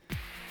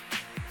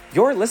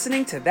You're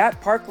listening to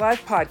That Park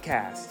Life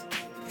podcast.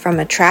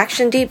 From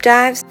attraction deep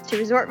dives to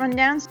resort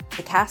rundowns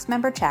to cast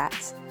member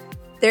chats,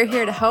 they're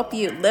here to help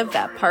you live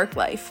that park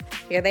life.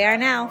 Here they are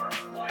now.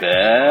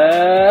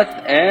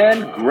 Beth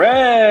and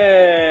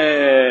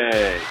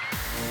Greg.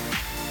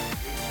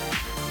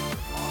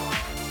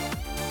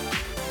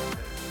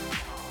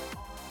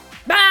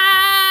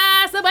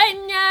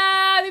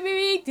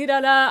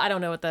 I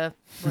don't know what the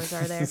words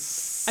are there.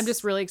 I'm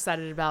just really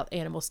excited about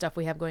animal stuff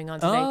we have going on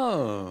today.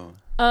 Oh.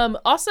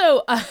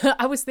 Also,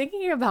 I was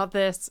thinking about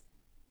this.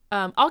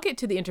 I'll get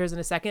to the intros in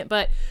a second,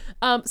 but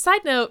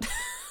side note,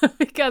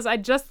 because I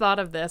just thought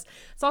of this.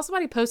 Saw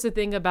somebody post a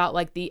thing about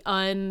like the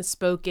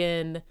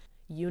unspoken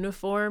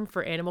uniform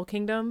for Animal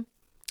Kingdom,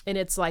 and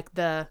it's like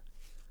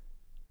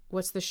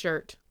what's the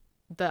shirt?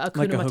 The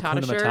Hakuna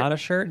Matata shirt. Matata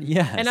shirt?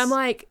 Yes. And I'm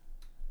like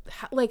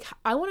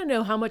I want to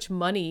know how much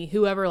money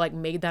whoever like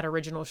made that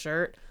original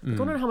shirt. I want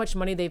to know how much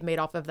money they've made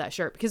off of that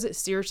shirt, because it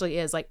seriously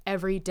is like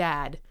every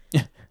dad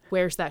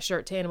wears that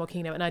shirt to Animal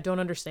Kingdom, and I don't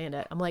understand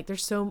it. I'm like,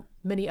 there's so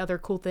many other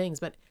cool things,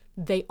 but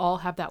they all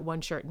have that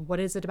one shirt. And what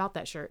is it about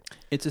that shirt?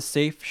 It's a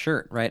safe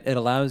shirt, right? It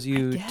allows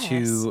you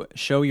to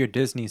show your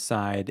Disney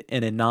side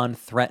in a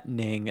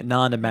non-threatening,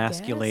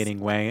 non-emasculating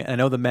way. I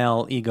know the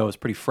male ego is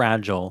pretty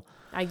fragile.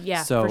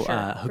 So for sure,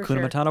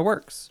 Hakuna Matata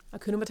works.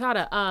 Hakuna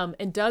Matata.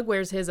 And Doug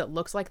wears his. It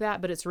looks like that,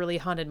 but it's really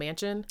Haunted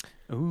Mansion.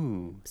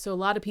 Ooh. So a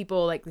lot of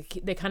people like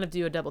they kind of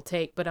do a double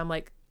take, but I'm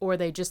like, or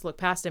they just look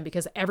past him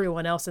because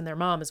everyone else and their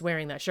mom is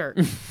wearing that shirt.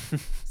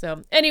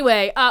 So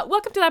anyway,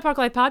 welcome to That Park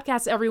Life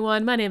podcast,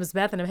 everyone. My name is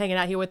Beth, and I'm hanging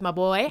out here with my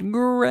boy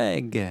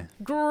Greg.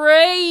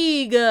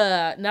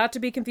 Not to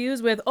be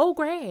confused with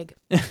Greg.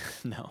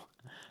 No,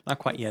 not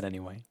quite yet.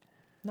 Anyway.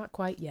 Not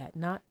quite yet.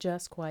 Not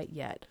just quite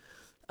yet.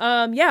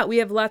 We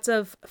have lots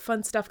of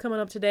fun stuff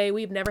coming up today.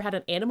 We've never had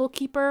an animal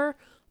keeper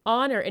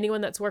on, or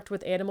anyone that's worked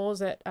with animals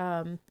that,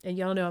 and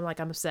y'all know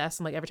I'm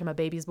obsessed. I'm like, every time a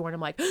baby's born, I'm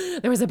like,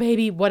 there was a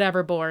baby,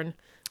 whatever, born.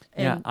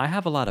 And I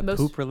have a lot of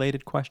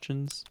poop-related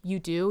questions. You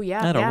do?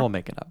 Yeah. I don't know, we'll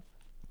make it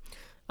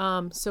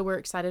up. So we're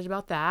excited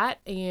about that,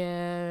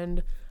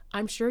 and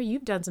I'm sure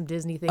you've done some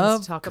Disney things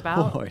to talk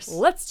about.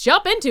 Let's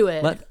jump into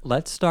it.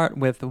 Let's start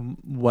with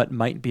what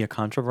might be a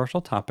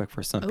controversial topic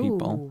for some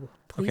people.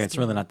 Okay, it's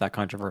really not that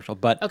controversial,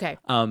 but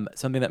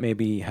something that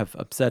maybe this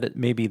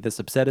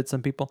upsetted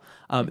some people.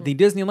 The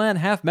Disneyland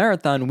Half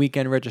Marathon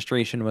weekend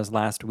registration was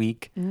last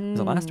week. Was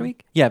it last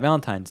week? Yeah,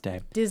 Valentine's Day.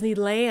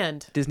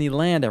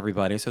 Disneyland,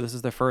 everybody. So this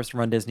is the first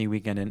Run Disney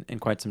weekend in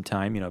quite some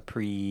time,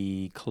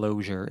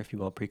 pre-closure, if you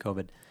will,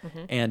 pre-COVID.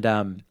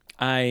 And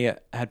I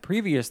had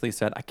previously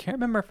said, I can't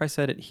remember if I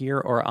said it here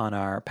or on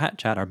our Pat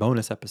Chat, our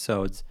bonus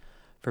episodes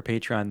for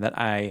Patreon, that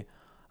I,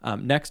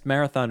 next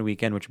marathon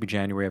weekend, which would be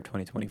January of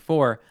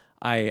 2024,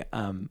 I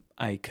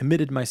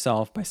committed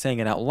myself by saying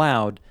it out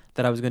loud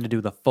that I was going to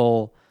do the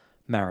full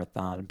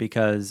marathon,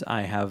 because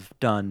I have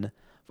done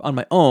on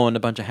my own a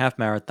bunch of half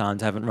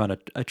marathons. I haven't run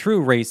a true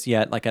race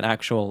yet, like an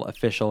actual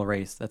official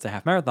race that's a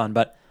half marathon,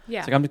 but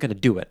it's like I'm just going to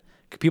do it.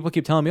 People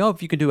keep telling me,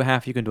 if you can do a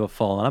half, you can do a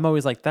full. And I'm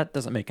always like, that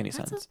doesn't make any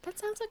sense. That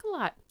sounds like a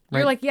lot. Right?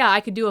 You're like,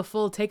 I could do a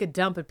full, take a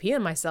dump and pee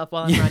on myself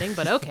while I'm running,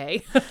 but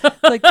okay.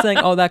 It's like saying,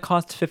 that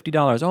costs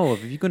 $50. Oh,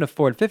 if you can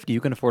afford 50,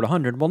 you can afford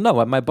 100. Well,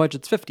 no, my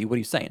budget's 50. What are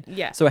you saying?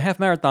 Yeah. So a half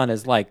marathon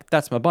is like,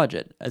 that's my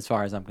budget as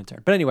far as I'm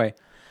concerned. But anyway,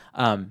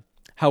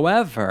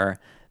 however,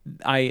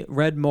 I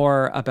read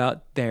more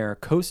about their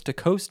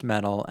coast-to-coast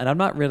medal, and I'm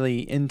not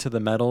really into the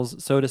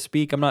medals, so to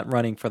speak. I'm not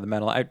running for the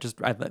medal. I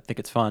think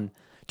it's fun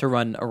to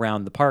run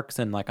around the parks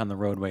and like on the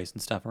roadways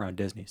and stuff around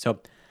Disney. So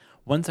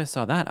once I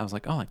saw that, I was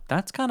like,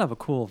 that's kind of a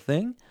cool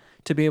thing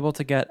to be able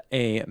to get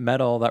a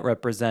medal that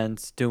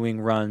represents doing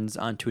runs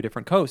on two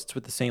different coasts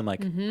with the same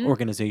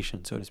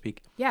organization, so to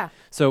speak. Yeah.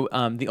 So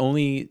the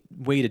only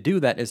way to do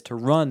that is to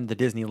run the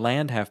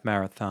Disneyland Half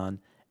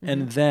Marathon.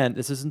 And then,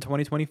 this is in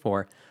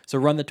 2024, so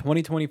run the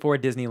 2024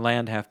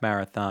 Disneyland Half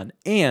Marathon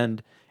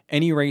and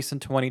any race in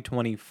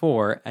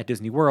 2024 at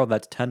Disney World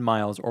that's 10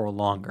 miles or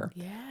longer.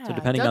 Yeah. So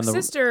depending Doug's on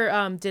the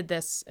sister did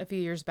this a few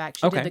years back.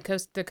 She did the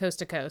coast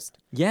to coast.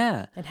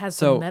 Yeah. And has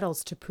some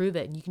medals to prove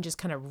it. And you can just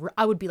kind of,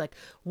 I would be like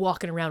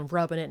walking around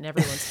rubbing it in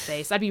everyone's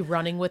face. I'd be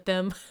running with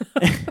them.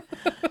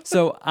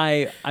 So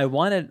I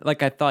wanted,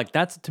 I thought,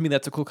 that's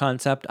a cool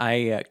concept.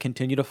 I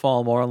continue to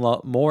fall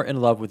more in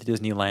love with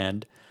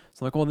Disneyland.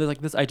 So there's like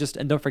this,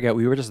 and don't forget,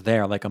 we were just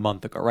there like a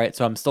month ago, right?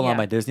 So I'm still on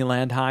my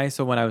Disneyland high.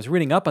 So when I was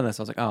reading up on this,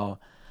 I was like,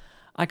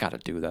 I got to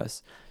do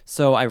this.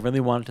 So I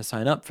really wanted to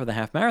sign up for the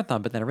half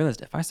marathon, but then I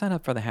realized if I sign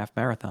up for the half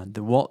marathon,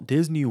 the Walt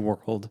Disney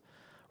World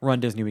Run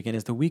Disney Weekend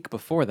is the week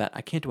before that.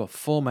 I can't do a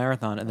full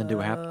marathon and then do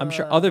a half. I'm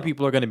sure other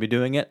people are going to be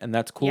doing it, and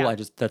that's cool. Yeah.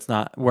 That's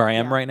not where I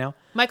am right now.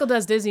 Michael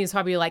Does Disney is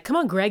probably like, come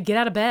on, Greg, get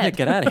out of bed. Yeah,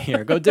 get out of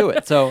here. Go do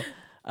it. So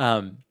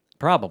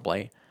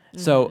probably.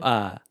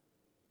 So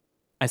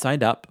I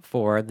signed up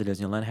for the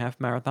Disneyland Half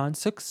Marathon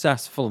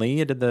successfully.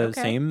 I did the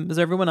same as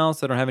everyone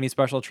else. I don't have any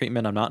special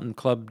treatment. I'm not in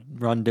Club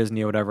Run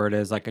Disney or whatever it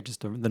is. Like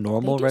just the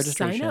normal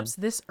registration. Sign-ups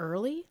this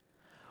early?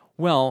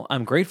 Well,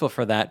 I'm grateful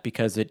for that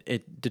because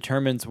it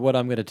determines what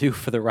I'm going to do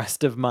for the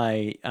rest of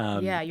my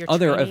your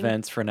other training.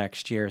 events for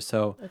next year.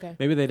 So Okay.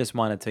 maybe they just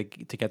wanted to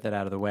get that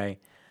out of the way.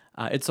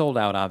 It sold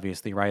out,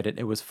 obviously, right?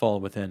 It was full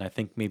within, I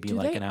think, maybe Do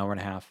like they- an hour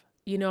and a half.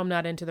 You know I'm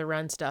not into the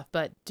run stuff,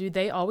 but do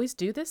they always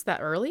do this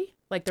that early?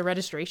 Like the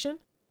registration?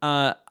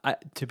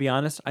 To be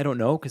honest, I don't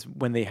know because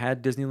when they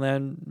had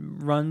Disneyland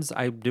runs,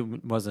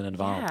 wasn't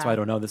involved, so Yeah. I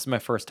don't know. This is my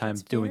first time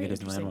That's doing a very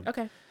Disneyland interesting. one.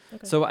 Okay.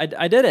 So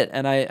I did it,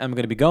 and I'm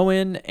going to be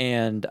going,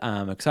 and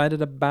I'm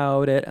excited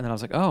about it. And then I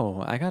was like,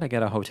 oh, I got to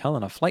get a hotel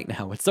and a flight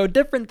now. It's so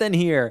different than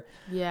here.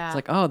 Yeah. It's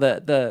like, oh,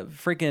 the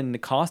freaking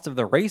cost of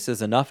the race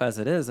is enough as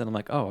it is. And I'm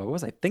like, oh, what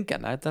was I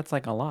thinking? That's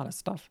like a lot of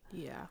stuff.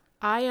 Yeah.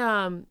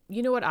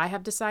 You know what I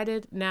have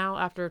decided now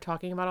after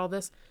talking about all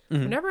this?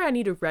 Mm-hmm. Whenever I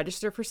need to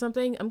register for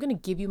something, I'm going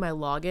to give you my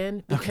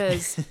login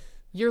because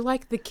you're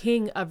like the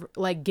king of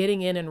like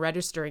getting in and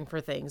registering for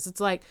things. It's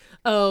like,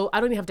 oh, I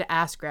don't even have to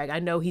ask Greg. I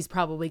know he's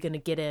probably going to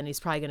get in. He's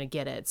probably going to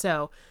get it.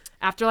 So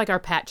after like our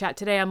Pat chat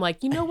today, I'm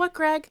like, you know what,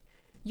 Greg?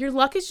 Your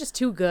luck is just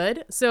too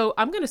good. So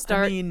I'm going to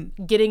start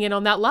getting in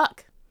on that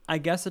luck. I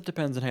guess it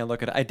depends on how you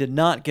look at it. I did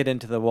not get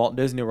into the Walt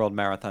Disney World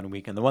Marathon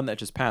weekend, the one that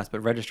just passed,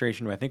 but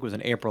registration, I think, was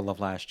in April of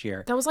last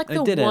year. That was like I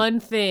the didn't. one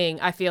thing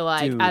I feel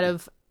like Dude. out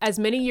of as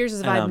many years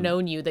as I've Um,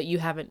 known you that you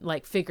haven't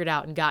like figured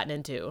out and gotten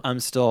into. I'm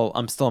still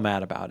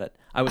mad about it.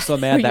 I was so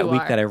mad that You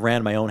week are. that I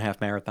ran my own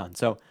half marathon.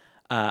 So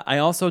I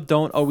also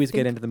don't always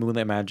get into the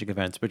Moonlight Magic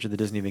events, which are the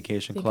Disney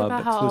Vacation Think Club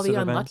about how all the exclusive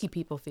events. unlucky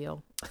people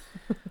feel.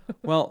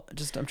 Well,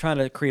 I'm trying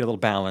to create a little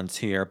balance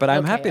here, but I'm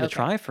Okay, happy to okay.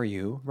 try for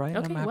you, right?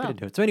 Okay, I'm happy well, to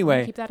do it. So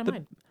anyway, keep that in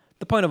mind.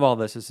 the point of all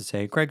this is to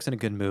say Greg's in a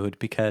good mood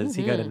because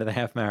he got Mm-hmm. into the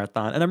half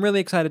marathon, and I'm really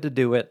excited to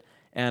do it.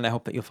 And I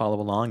hope that you'll follow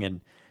along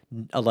in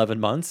 11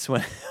 months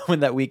when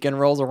that weekend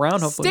rolls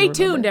around. Hopefully, Stay you'll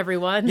remember. tuned,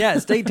 everyone. Yeah,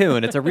 stay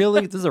tuned. This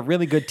is a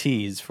really good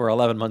tease for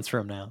 11 months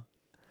from now.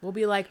 We'll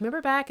be like,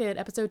 remember back at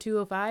episode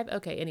 205?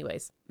 Okay,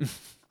 anyways.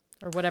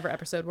 Or whatever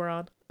episode we're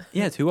on.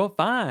 Yeah,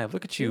 205.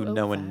 Look at you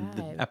knowing 205.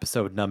 the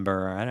episode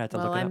number. I'd have to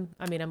Well, look it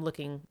up. I'm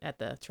looking at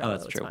the Trello. Oh,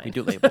 that's It's true. fine. We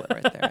do label it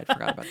right there. I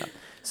forgot about that.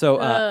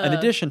 So, in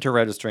addition to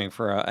registering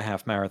for a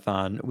half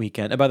marathon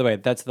weekend, and by the way,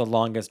 that's the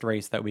longest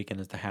race that weekend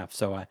is the half.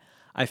 So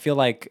I feel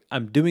like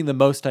I'm doing the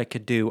most I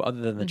could do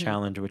other than the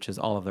challenge, which is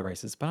all of the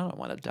races. But I don't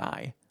want to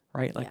die,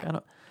 right? Like I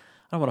don't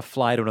want to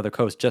fly to another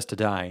coast just to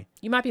die.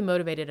 You might be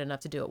motivated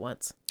enough to do it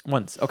once.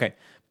 Okay.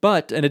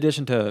 But in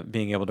addition to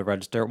being able to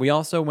register, we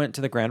also went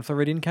to the Grand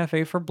Floridian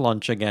Cafe for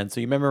Blunch again.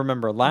 So you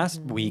remember last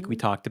week we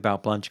talked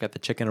about Blunch, got the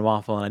chicken and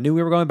waffle, and I knew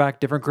we were going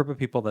back, different group of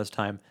people this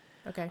time.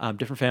 Okay.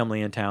 Different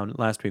family in town.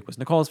 Last week was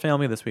Nicole's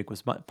family. This week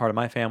was part of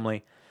my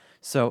family.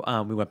 So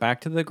we went back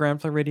to the Grand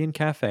Floridian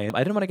Cafe. I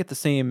didn't want to get the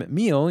same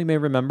meal. You may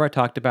remember I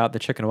talked about the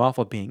chicken and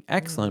waffle being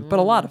excellent, but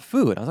a lot of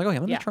food. I was like, okay,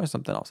 let me Yeah. try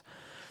something else.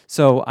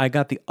 So I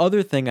got the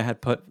other thing I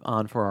had put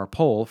on for our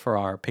poll for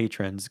our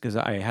patrons because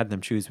I had them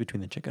choose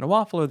between the chicken and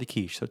waffle or the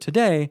quiche. So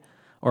today,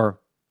 or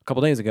a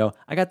couple days ago,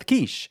 I got the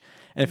quiche.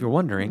 And if you're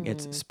wondering,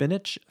 it's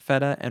spinach,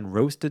 feta, and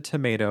roasted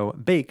tomato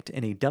baked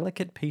in a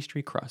delicate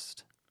pastry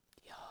crust.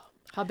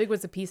 How big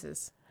was the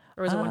pieces?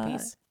 Or was it one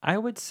piece? I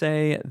would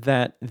say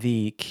that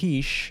the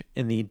quiche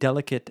in the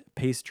delicate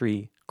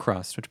pastry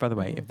crust, which by the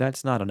way, if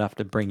that's not enough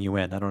to bring you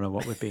in, I don't know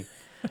what would be.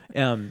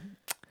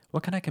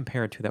 What can I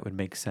compare it to that would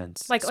make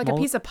sense? Like a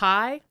piece of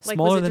pie? Like,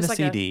 Smaller was it than a just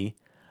CD.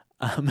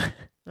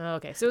 Oh,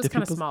 okay, so it was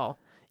kind of small.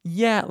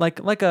 Yeah, like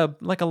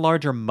a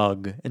larger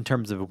mug in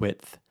terms of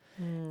width,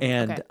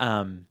 and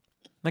okay.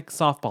 like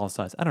softball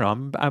size. I don't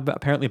know. I'm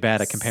apparently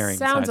bad at comparing.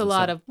 Sounds a sizes,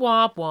 lot so- of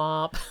womp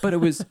womp. But it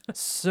was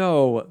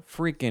so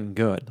freaking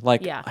good.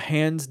 Like Yeah.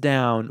 hands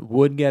down,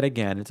 would get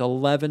again. It's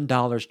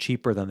 $11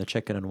 cheaper than the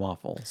chicken and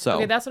waffle. So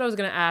Okay, that's what I was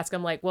going to ask.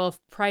 I'm like, well, if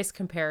price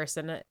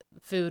comparison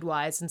food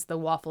wise, since the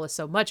waffle is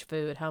so much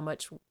food, how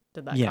much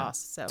did that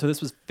cost? So this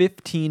was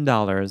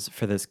 $15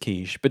 for this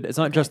quiche, but it's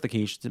not just the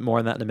quiche. It's more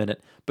on that in a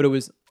minute. But it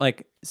was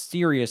like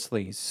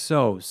seriously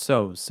so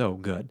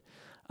good.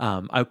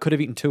 I could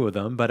have eaten 2 of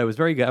them, but it was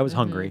very good. I was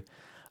hungry.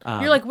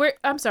 You're like, where?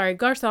 I'm sorry,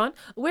 Garcon.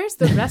 Where's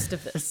the rest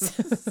of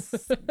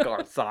this?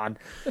 Garcon.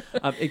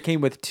 It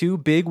came with 2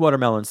 big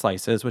watermelon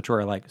slices, which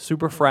were like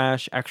super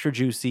fresh, extra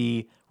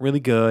juicy, really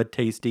good,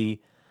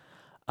 tasty,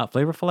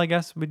 flavorful. I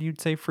guess would you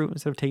say fruit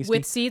instead of tasty?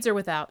 With seeds or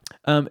without?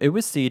 It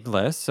was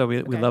seedless, so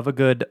we love a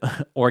good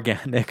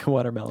organic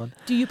watermelon.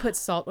 Do you put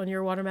salt on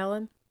your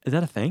watermelon? Is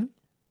that a thing?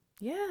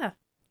 Yeah.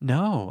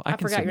 No, I I forgot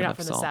consume you're not enough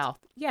from salt. the South.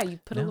 Yeah, you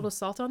put a little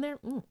salt on there.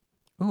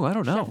 Ooh, I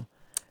don't know.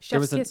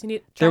 Chef's kiss. You need.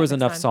 try There it was next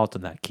enough time. salt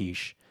in that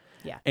quiche.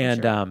 Yeah. for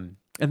And sure.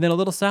 and then a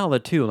little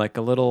salad too, like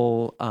a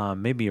little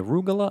maybe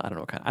arugula. I don't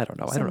know. I don't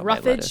know. I Some don't know. what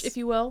roughage, lettuce. if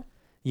you will.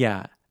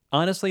 Yeah.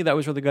 Honestly, that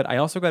was really good. I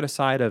also got a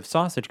side of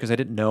sausage because I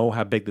didn't know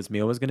how big this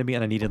meal was going to be,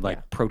 and I needed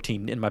like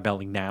protein in my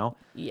belly now.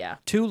 Yeah.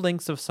 2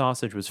 links of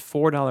sausage was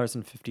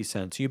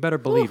 $4.50. You better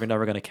believe you're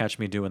never going to catch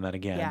me doing that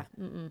again. Yeah.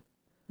 Mm-mm.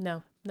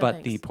 No.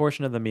 But the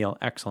portion of the meal,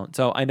 excellent.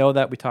 So I know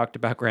that we talked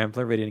about Grand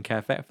Floridian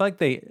Cafe. I feel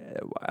like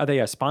are they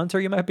a sponsor?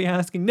 You might be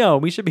asking. No,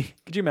 we should be.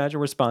 Could you imagine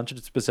we're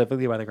sponsored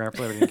specifically by the Grand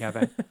Floridian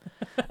Cafe?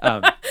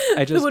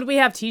 I just Would we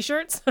have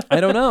T-shirts? I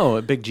don't know,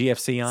 a big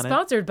GFC on it.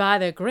 Sponsored by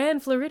the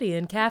Grand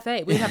Floridian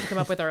Cafe. We'd have to come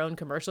up with our own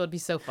commercial. It'd be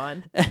so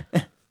fun.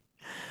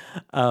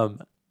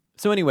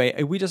 So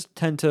anyway, we just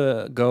tend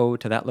to go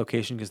to that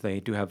location because they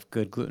do have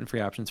good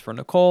gluten-free options for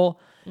Nicole,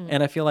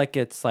 and I feel like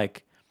it's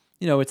like,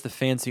 it's the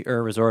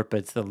fancier resort, but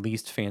it's the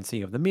least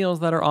fancy of the meals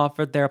that are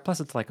offered there. Plus,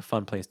 it's like a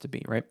fun place to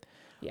be, right?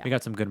 Yeah. We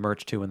got some good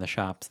merch too in the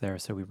shops there,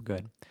 so we were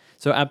good.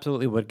 So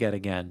absolutely would get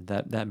again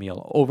that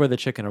meal over the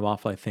chicken and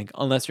waffle, I think,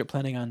 unless you're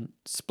planning on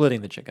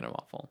splitting the chicken and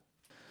waffle.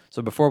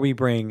 So before we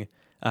bring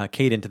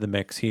Kate into the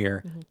mix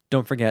here,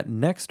 don't forget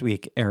next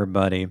week,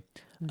 everybody,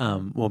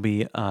 will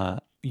be.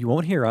 You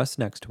won't hear us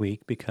next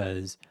week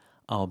because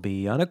I'll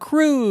be on a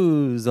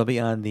cruise. I'll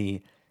be on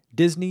the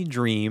Disney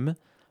Dream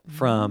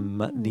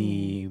from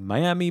the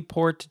Miami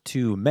port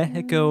to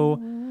Mexico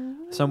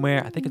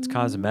somewhere. I think it's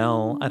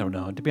Cozumel. I don't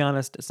know. To be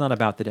honest, it's not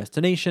about the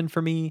destination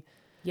for me.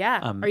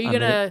 Yeah. Are you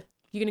gonna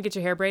get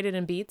your hair braided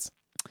in beads?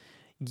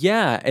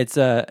 Yeah, it's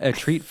a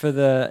treat for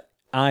the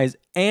eyes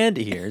and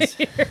ears.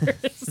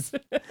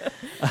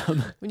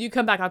 When you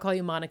come back, I'll call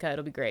you Monica.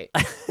 It'll be great.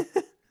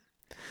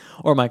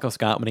 Or Michael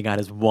Scott when he got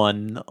his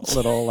one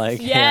little hair.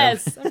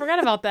 Yes, I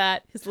forgot about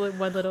that. His one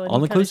little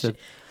All inclusive.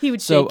 He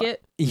would shake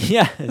it.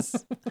 Yes.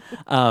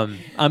 I'm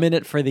in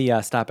it for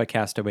the stop at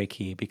Castaway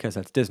Cay because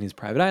that's Disney's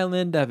private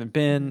island. I haven't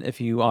been. If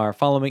you've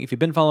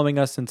been following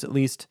us since at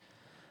least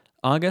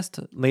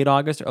late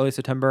August, early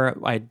September,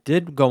 I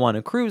did go on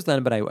a cruise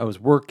then, but I was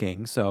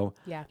working, so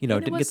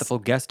didn't get the full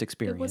guest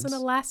experience. It was an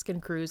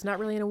Alaskan cruise, not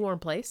really in a warm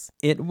place.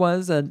 It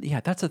was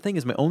that's the thing,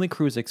 is my only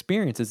cruise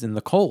experience is in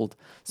the cold.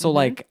 So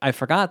I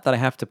forgot that I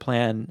have to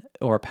plan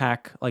or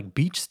pack like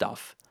beach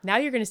stuff. Now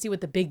you're going to see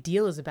what the big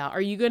deal is about. Are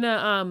you going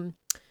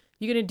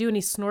to do any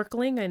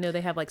snorkeling? I know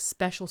they have like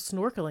special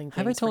snorkeling things.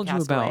 Have I told you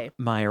about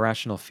my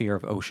irrational fear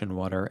of ocean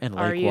water and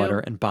lake water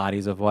and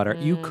bodies of water?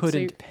 You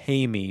couldn't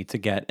pay me to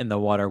get in the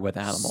water with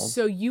animals.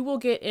 So you will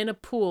get in a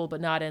pool,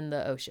 but not in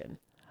the ocean.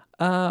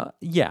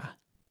 Yeah.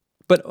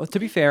 But to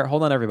be fair,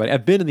 hold on, everybody.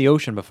 I've been in the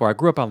ocean before. I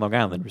grew up on Long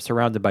Island. We're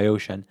surrounded by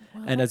ocean.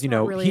 Well, and as you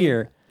know,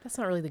 here... That's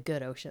not really the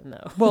good ocean,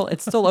 though. Well,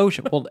 it's still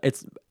ocean. Well,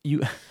 it's...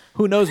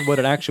 Who knows what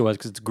it actually was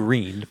because it's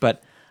green.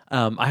 But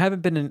I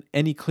haven't been in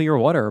any clear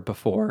water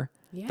before.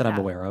 Yeah. That I'm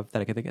aware of,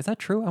 that I can think. Is that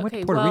true? I went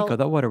to Puerto Rico.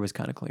 That water was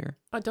kind of clear.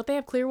 Don't they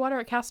have clear water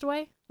at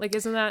Castaway? Like,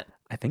 isn't that?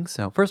 I think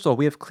so. First of all,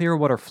 we have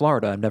Clearwater,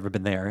 Florida. I've never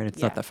been there, and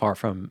it's not that far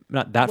from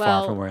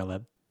where I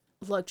live.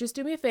 Look, just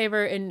do me a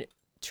favor and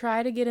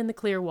try to get in the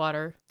clear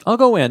water. I'll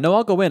go in. No,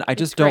 I'll go in. I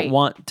just don't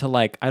want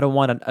to I don't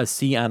want a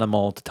sea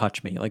animal to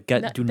touch me. Like,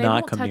 do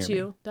not come near me.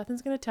 You.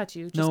 Nothing's gonna touch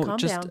you. Just calm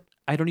down.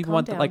 I don't even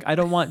want I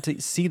don't want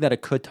to see that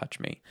it could touch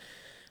me.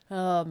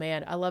 Oh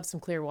man, I love some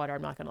clear water.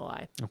 I'm not gonna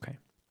lie. Okay.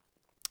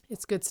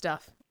 It's good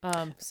stuff.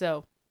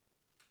 So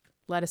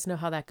let us know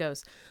how that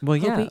goes. Well,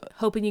 yeah.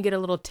 Hoping you get a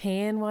little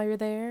tan while you're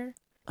there.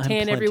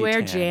 Tan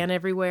everywhere, Jan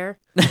everywhere.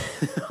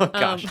 Oh,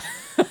 gosh.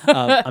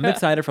 I'm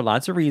excited for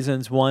lots of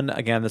reasons. One,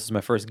 again, this is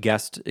my first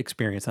guest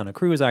experience on a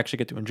cruise. I actually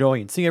get to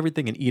enjoy and see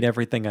everything and eat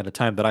everything at a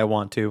time that I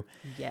want to.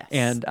 Yes.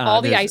 And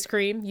all the ice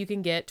cream you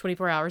can get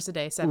 24 hours a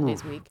day, 7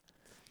 days a week.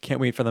 Can't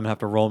wait for them to have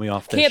to roll me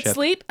off this ship. Can't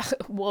sleep?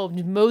 Well,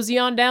 mosey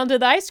on down to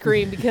the ice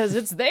cream because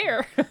it's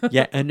there.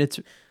 Yeah, and it's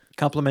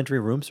complimentary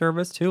room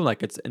service too.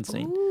 Like, it's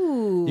insane.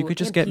 Ooh, you could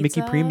just get pizza?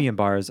 Mickey Premium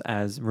bars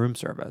as room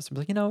service. I'm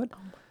like, you know what?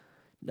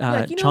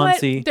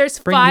 Chauncey, what? There's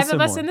 5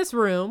 of us in this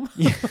room.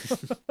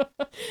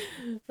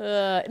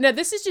 No,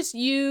 this is just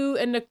you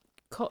and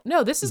Nicole.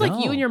 No, this is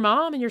like you and your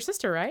mom and your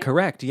sister, right?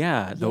 Correct.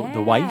 Yeah. The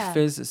wife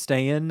is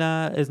staying.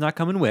 Is not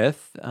coming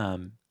with.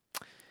 Excited.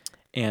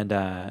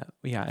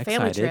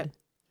 Family trip.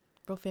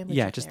 Real family.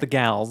 Yeah, trip just there. the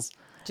gals.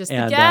 Just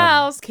the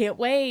gals. Can't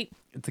wait.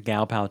 It's a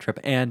gal pal trip,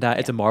 and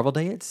it's a Marvel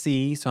day at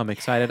sea, so I'm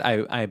excited.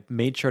 I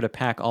made sure to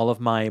pack all of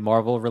my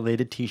Marvel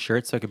related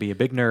T-shirts so I could be a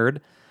big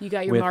nerd. You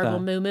got your Marvel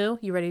muumuu?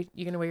 You ready?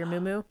 You gonna wear your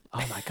muumuu?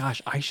 Oh my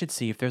gosh, I should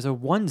see if there's a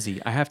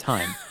onesie. I have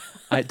time.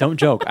 I don't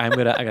joke. I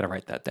gotta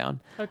write that down.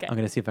 Okay. I'm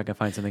gonna see if I can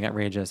find something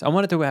outrageous. I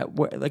wanted to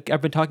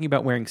I've been talking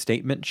about wearing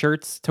statement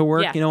shirts to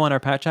work. Yeah. On our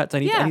Pat Chats. I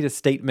need a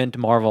statement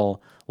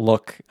Marvel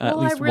look at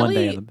least one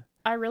day.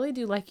 I really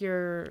do like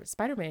your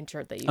Spider-Man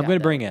shirt that you got. I'm going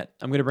to bring it.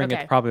 I'm going to bring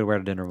it probably to wear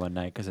to dinner one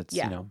night because it's,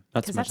 not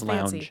so much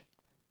lounge. Fancy.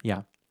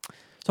 Yeah. So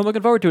I'm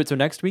looking forward to it. So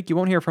next week you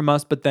won't hear from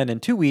us, but then in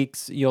 2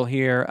 weeks you'll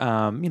hear,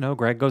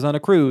 Greg goes on a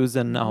cruise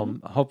and I'll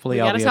be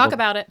able to talk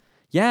about it.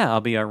 Yeah,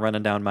 I'll be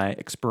running down my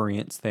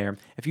experience there.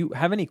 If you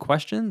have any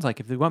questions, like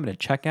if you want me to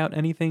check out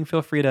anything,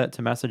 feel free to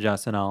message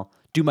us and I'll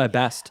do my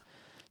best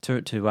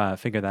to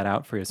figure that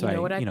out for you. So you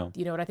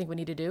know what I think we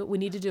need to do? We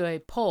need to do a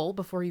poll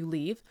before you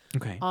leave.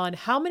 Okay. On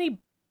how many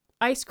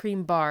ice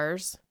cream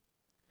bars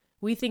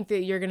we think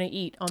that you're going to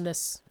eat on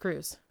this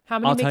cruise. How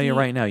many? I'll tell you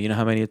right now. You know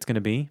how many it's going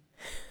to be?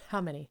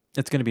 How many?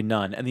 It's going to be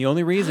none. And the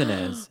only reason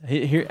is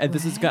here.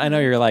 This is. I know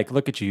you're like,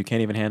 look at you. You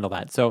can't even handle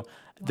that. So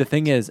the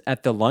thing is,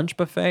 at the lunch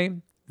buffet,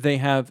 they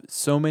have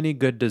so many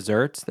good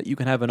desserts that you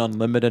can have an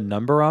unlimited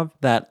number of.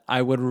 That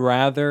I would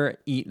rather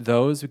eat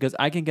those because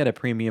I can get a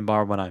premium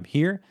bar when I'm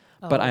here.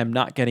 but I am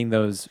not getting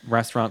those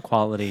restaurant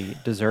quality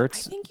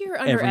desserts. I think you're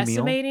every meal.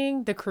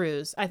 underestimating the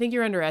cruise. I think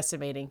you're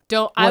underestimating.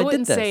 Don't. Well, I I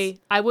wouldn't did say.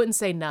 this. I wouldn't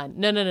say none.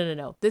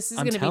 No. This is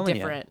I'm going to be telling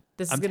you. different.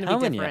 This is I'm going to be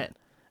telling you. different.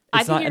 I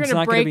It's think not- you're it's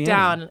going to not gonna be break any.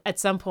 down at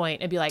some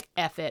point and be like,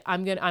 "F it.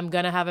 I'm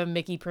gonna have a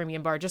Mickey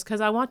Premium Bar just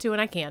because I want to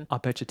and I can." I'll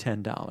bet you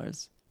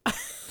 $10.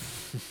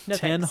 No,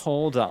 10 thanks.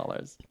 whole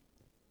dollars.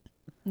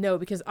 No,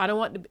 because I don't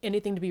want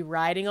anything to be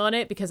riding on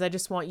it because I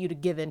just want you to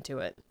give into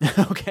it.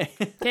 Okay.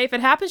 Okay, if it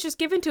happens, just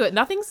give into it.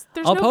 There's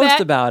I'll no post bet.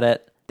 about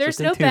it. There's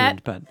Just no stay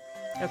tuned, bet.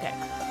 But Okay.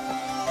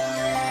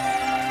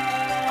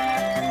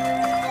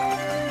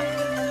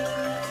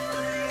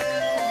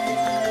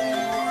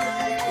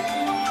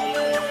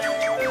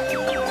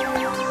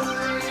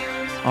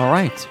 all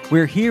right,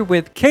 we're here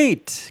with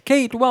Kate.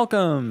 Kate,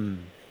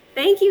 welcome.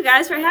 Thank you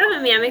guys for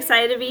having me. I'm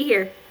excited to be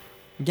here.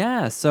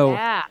 Yeah. So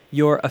Yeah.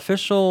 your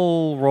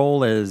official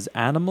role is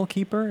animal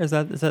keeper. Is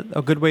that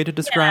a good way to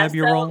describe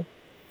your so- role?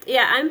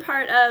 Yeah, I'm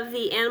part of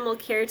the animal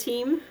care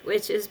team,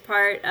 which is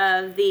part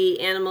of the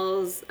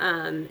animals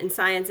and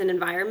science and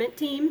environment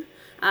team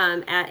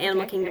at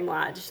Animal Kingdom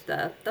Lodge,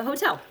 the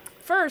hotel.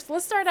 First,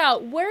 let's start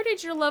out. Where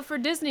did your love for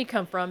Disney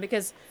come from?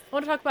 Because I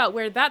want to talk about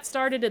where that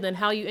started and then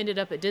how you ended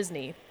up at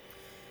Disney.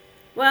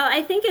 Well,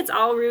 I think it's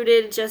all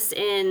rooted just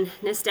in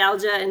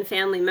nostalgia and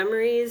family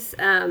memories.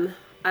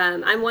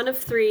 I'm one of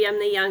three. I'm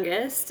the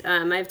youngest.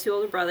 I have two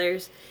older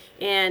brothers.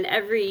 And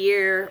every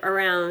year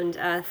around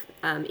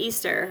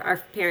Easter, our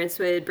parents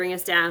would bring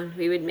us down.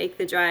 We would make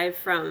the drive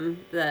from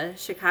the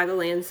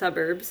Chicagoland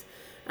suburbs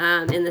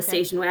in the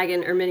station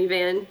wagon or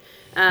minivan.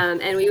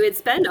 And we would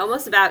spend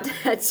almost about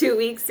 2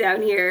 weeks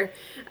down here.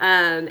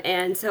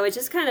 And so it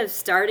just kind of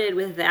started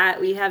with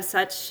that. We have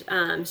such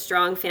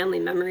strong family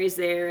memories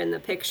there, and the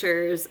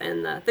pictures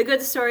and the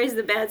good stories,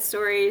 the bad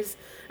stories,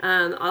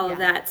 all of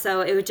that.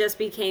 So it just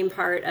became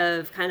part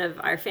of kind of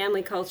our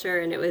family culture,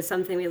 and it was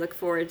something we look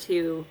forward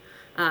to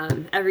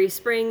every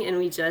spring. And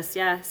we just,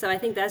 so I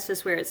think that's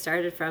just where it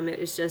started from. It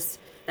was just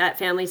that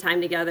family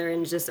time together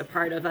and just a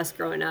part of us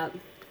growing up.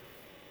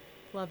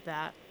 Love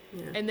that.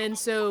 Yeah. And then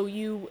so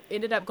you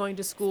ended up going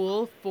to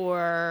school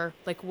for,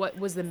 like, what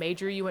was the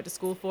major you went to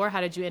school for?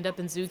 How did you end up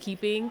in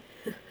zookeeping?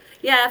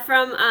 Yeah,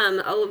 from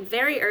a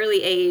very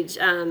early age.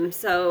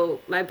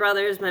 So my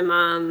brothers, my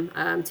mom,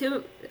 my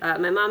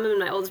mom and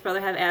my oldest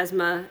brother have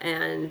asthma,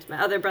 and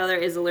my other brother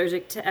is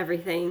allergic to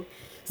everything.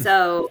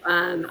 So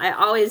I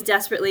always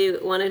desperately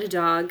wanted a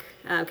dog.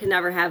 Could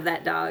never have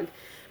that dog.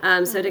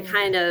 So to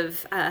kind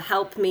of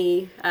help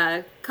me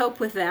cope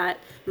with that,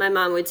 my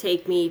mom would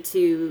take me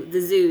to the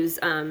zoos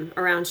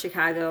around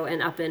Chicago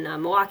and up in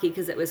Milwaukee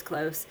because it was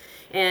close.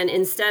 And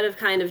instead of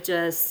kind of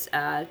just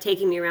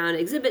taking me around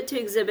exhibit to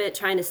exhibit,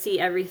 trying to see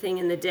everything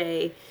in the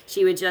day,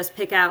 she would just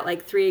pick out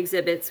like 3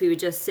 exhibits. We would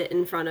just sit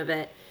in front of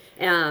it.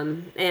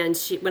 And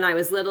when I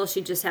was little,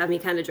 she'd just have me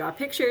kind of draw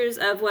pictures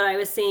of what I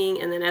was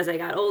seeing. And then as I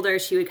got older,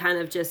 she would kind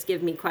of just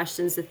give me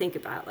questions to think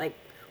about, like,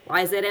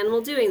 why is that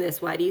animal doing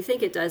this? Why do you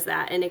think it does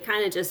that? And it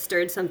kind of just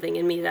stirred something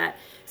in me that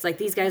it's like,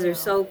 these guys are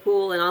so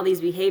cool, and all these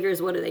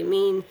behaviors, what do they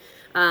mean?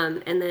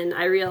 And then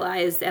I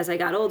realized as I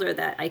got older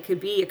that I could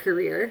be a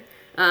career.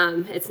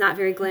 It's not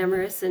very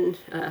glamorous, and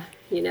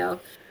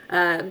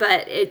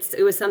but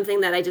it was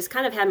something that I just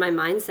kind of had my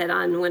mindset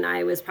on when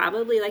I was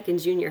probably like in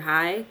junior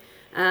high.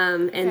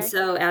 And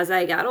so as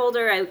I got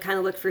older, I kind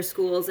of looked for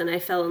schools, and I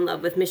fell in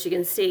love with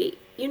Michigan State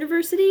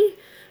University.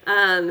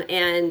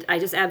 And I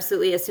just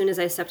absolutely, as soon as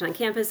I stepped on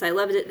campus, I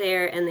loved it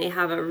there, and they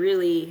have a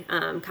really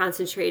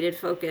concentrated,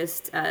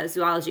 focused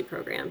zoology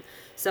program.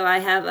 So I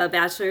have a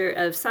Bachelor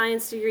of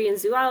Science degree in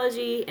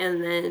zoology,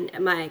 and then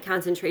my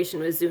concentration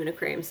was zoo and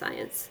aquarium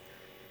science.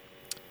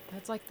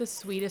 That's like the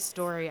sweetest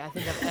story I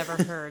think I've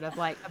ever heard of,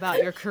 like,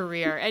 about your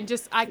career. And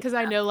just, because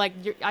I know, like,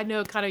 I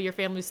know kind of your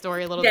family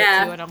story a little bit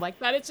too, and I'm like,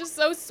 that is just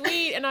so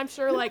sweet. And I'm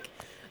sure, like,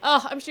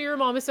 I'm sure your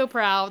mom is so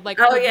proud. Like,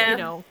 you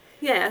know.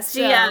 Yes,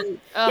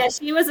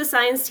 she was a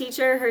science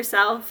teacher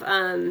herself.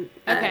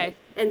 Okay.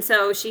 And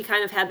so she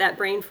kind of had that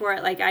brain for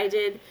it, like I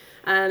did.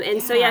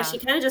 So she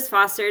kind of just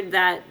fostered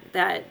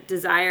that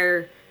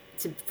desire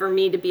for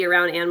me to be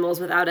around animals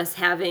without us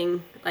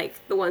having like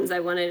the ones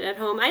I wanted at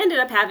home. I ended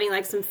up having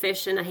like some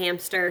fish and a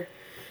hamster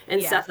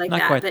and stuff like Not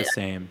that. quite the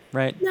same,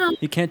 right? No.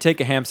 You can't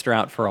take a hamster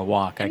out for a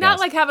walk, I guess. Not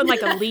like having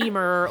like a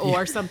lemur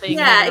or something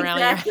Yeah, around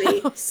exactly.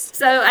 your house.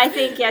 So I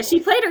think she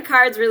played her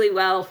cards really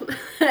well,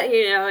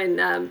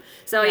 and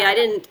I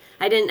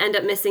didn't end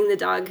up missing the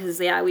dog because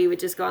we would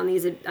just go on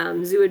these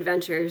zoo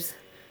adventures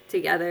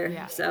together.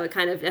 Yeah. So it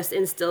kind of just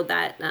instilled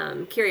that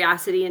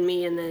curiosity in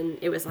me, and then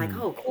it was like,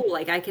 oh, cool,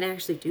 like I can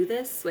actually do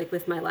this like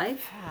with my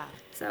life. Yeah.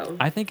 So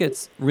I think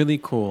it's really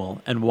cool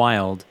and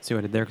wild. See what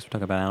I did there? Because we're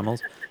talking about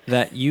animals.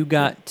 That you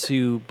got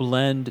to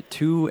blend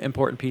 2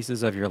 important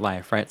pieces of your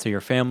life, right? So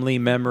your family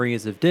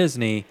memories of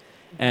Disney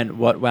and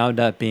what wound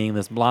up being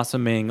this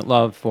blossoming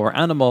love for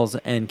animals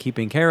and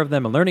keeping care of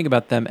them and learning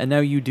about them. And now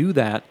you do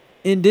that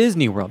in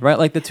Disney World, right?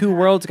 Like the 2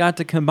 worlds got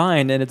to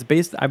combine, and it's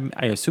based,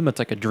 I assume it's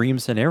like a dream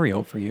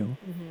scenario for you.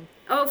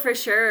 Mm-hmm. Oh, for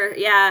sure.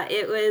 Yeah,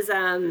 it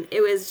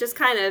was just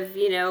kind of,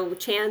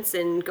 chance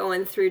and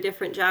going through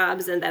different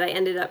jobs and that I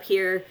ended up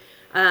here.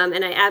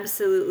 And I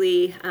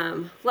absolutely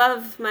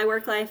love my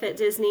work life at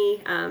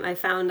Disney. I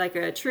found like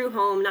a true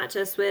home, not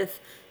just with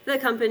the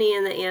company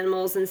and the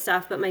animals and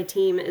stuff, but my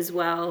team as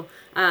well.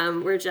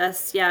 We're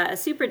just, a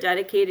super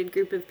dedicated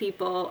group of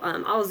people.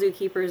 All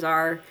zookeepers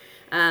are.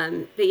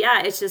 But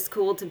yeah, it's just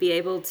cool to be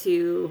able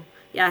to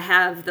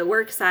have the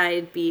work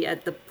side be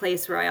at the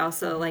place where I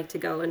also like to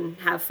go and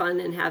have fun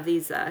and have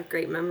these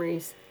great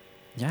memories.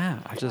 Yeah,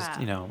 I just,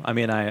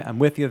 I'm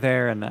with you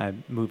there, and I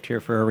moved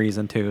here for a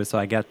reason too, so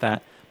I get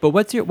that. But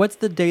what's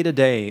the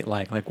day-to-day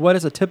like? Like, what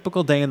is a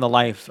typical day in the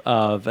life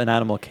of an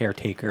animal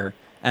caretaker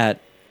at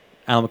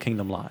Animal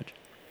Kingdom Lodge?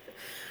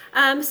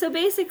 So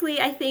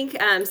basically, I think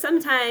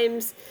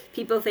sometimes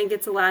people think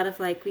it's a lot of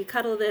like, we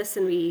cuddle this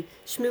and we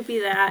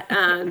schmoopy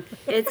that.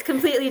 It's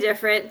completely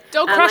different.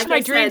 Don't crush like my I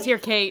dreams said, here,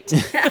 Kate.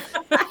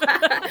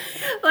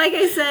 Like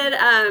I said,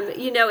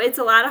 it's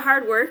a lot of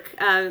hard work.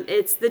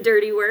 It's the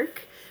dirty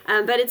work.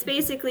 But it's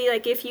basically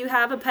like if you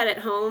have a pet at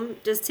home,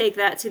 just take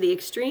that to the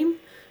extreme.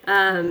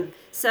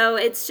 So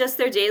it's just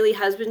their daily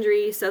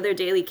husbandry, so their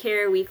daily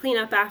care. We clean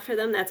up after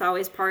them. That's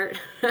always part.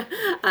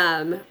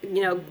 Pooper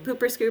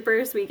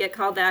scoopers, we get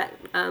called that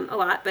a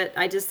lot, but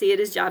I just see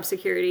it as job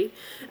security.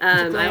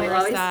 I will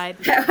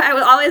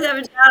always have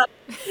a job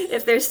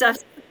if there's stuff.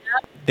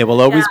 They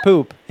will always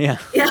poop. Yeah.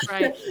 Yeah.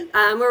 Right.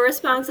 We're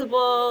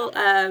responsible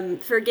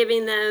for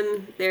giving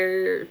them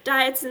their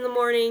diets in the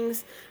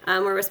mornings.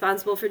 We're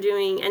responsible for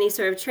doing any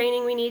sort of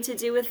training we need to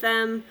do with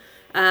them.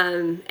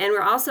 And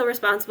we're also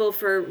responsible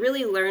for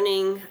really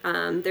learning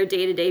their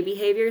day-to-day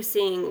behavior,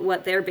 seeing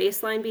what their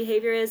baseline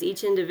behavior is,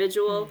 each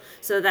individual,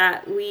 so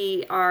that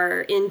we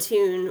are in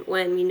tune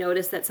when we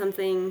notice that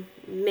something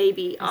may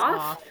be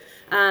off.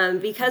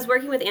 Because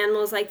working with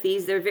animals like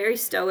these, they're very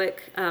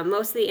stoic.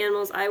 Most of the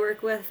animals I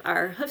work with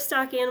are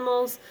hoofstock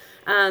animals.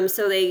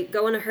 So they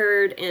go in a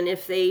herd, and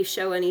if they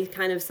show any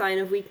kind of sign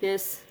of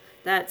weakness,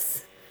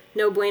 that's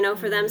no bueno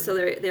for them. So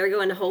they're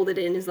going to hold it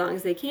in as long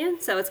as they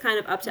can. So it's kind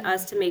of up to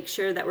us to make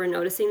sure that we're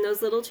noticing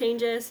those little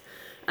changes.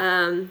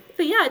 But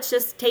yeah, it's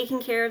just taking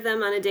care of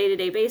them on a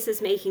day-to-day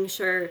basis, making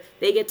sure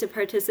they get to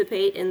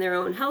participate in their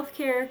own health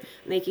care,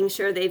 making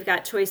sure they've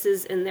got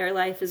choices in their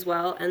life as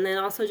well, and then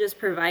also just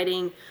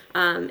providing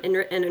an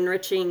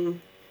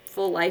enriching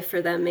full life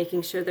for them,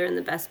 making sure they're in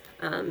the best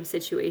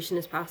situation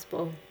as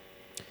possible.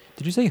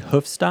 Did you say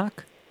hoofstock?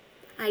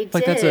 I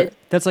Like did.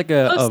 that's like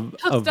a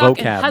Hoofstock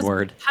vocab and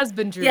word.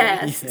 Husbandry.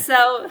 Yes.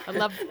 So I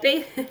love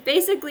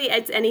basically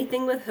it's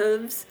anything with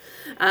hooves.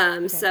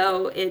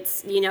 So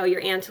it's, your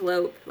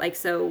antelope, like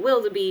so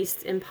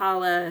wildebeest,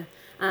 impala,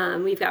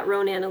 we've got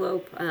roan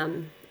antelope,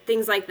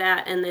 things like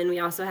that. And then we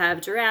also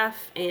have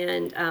giraffe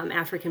and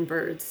African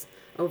birds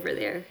over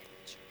there.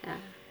 Yeah.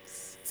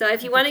 So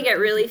if you want to get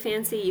really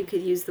fancy, you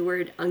could use the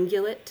word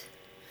ungulate.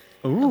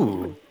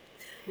 Ooh.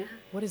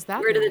 What is that?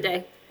 Word of the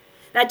day.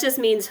 That just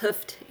means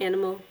hoofed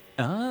animal.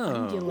 Oh.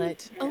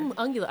 Ungulate.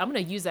 Ungulate. I'm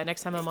going to use that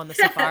next time I'm on the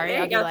safari. There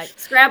you I'll be go. like,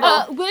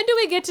 Scrabble. when do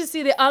we get to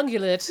see the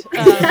ungulate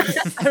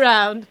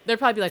around? They'll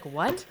probably be like,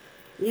 what?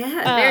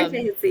 Yeah, very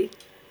fancy.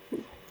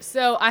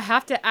 So I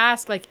have to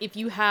ask, like, if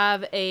you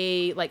have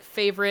a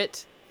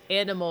favorite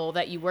animal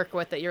that you work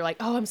with that you're like,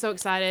 oh, I'm so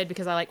excited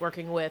because I like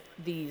working with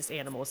these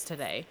animals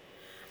today.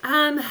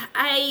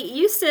 I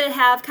used to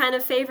have kind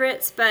of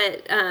favorites,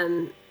 but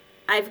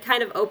I've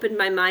kind of opened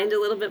my mind a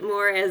little bit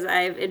more as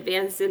I've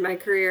advanced in my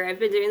career. I've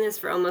been doing this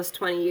for almost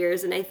 20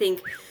 years, and I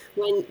think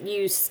when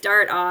you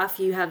start off,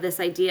 you have this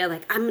idea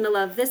like, I'm going to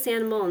love this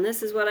animal, and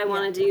this is what I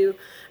want to do,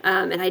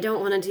 and I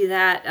don't want to do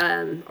that,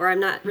 or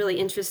I'm not really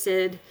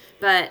interested.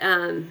 But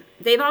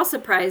they've all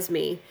surprised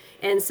me,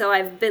 and so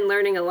I've been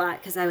learning a lot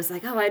because I was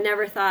like, oh, I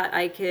never thought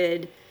I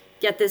could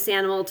get this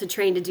animal to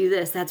train to do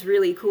this. That's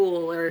really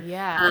cool. Or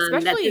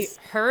especially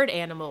herd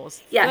animals.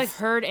 Yes. I feel like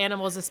herd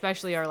animals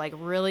especially are like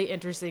really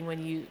interesting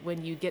when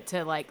you get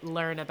to like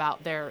learn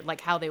about their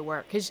how they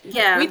work. Because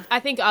I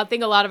think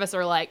a lot of us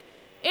are like,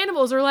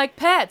 animals are like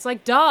pets,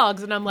 like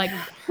dogs, and I'm like,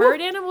 herd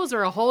animals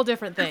are a whole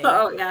different thing.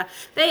 Oh yeah,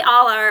 they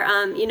all are.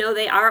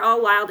 They are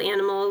all wild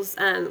animals.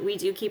 We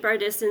do keep our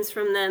distance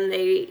from them.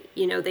 They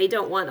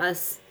don't want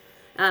us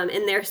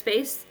in their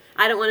space.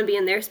 I don't want to be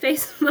in their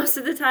space most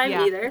of the time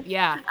either.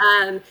 Yeah.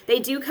 They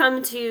do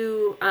come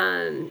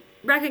to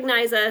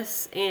recognize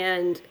us,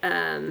 and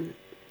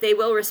they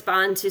will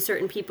respond to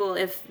certain people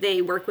if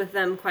they work with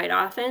them quite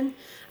often.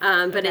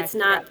 But it's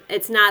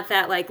not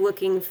that like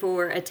looking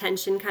for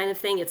attention kind of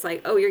thing. It's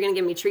like, oh, you're going to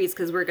give me treats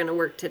because we're going to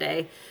work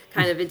today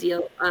kind of a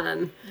deal.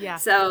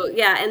 So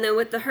yeah. And then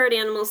with the herd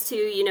animals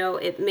too,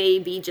 it may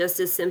be just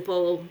as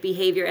simple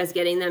behavior as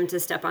getting them to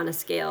step on a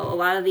scale. A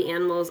lot of the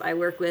animals I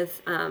work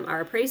with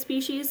are prey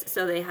species.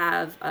 So they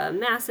have a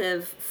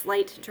massive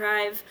flight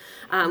drive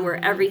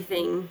where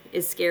everything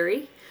is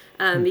scary.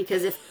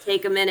 because if you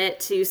take a minute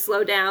to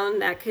slow down,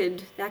 that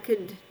could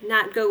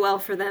not go well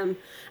for them.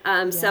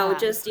 So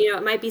just,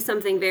 it might be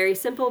something very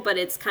simple, but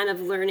it's kind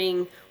of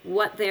learning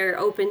what they're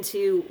open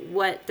to,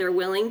 what they're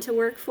willing to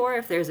work for.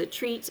 If there's a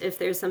treat, if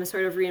there's some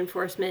sort of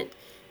reinforcement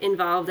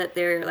involved, that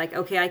they're like,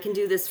 okay, I can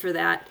do this for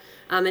that.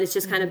 And it's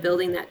just kind of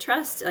building that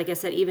trust. Like I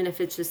said, even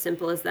if it's just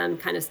simple as them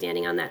kind of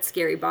standing on that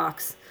scary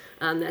box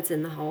that's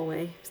in the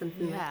hallway,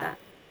 something like that.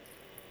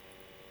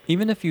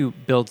 Even if you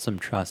build some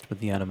trust with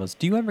the animals,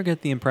 do you ever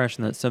get the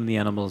impression that some of the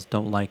animals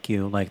don't like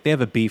you? Like, they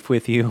have a beef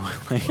with you?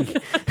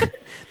 Like,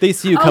 they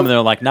see you coming,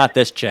 they're like, not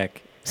this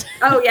chick.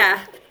 Oh,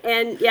 yeah.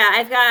 And,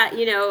 I've got,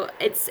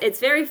 it's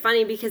very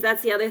funny because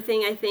that's the other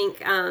thing I think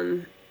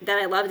that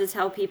I love to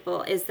tell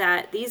people is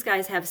that these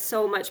guys have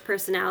so much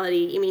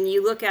personality. I mean,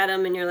 you look at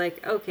them and you're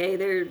like, okay,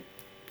 they're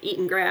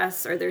eating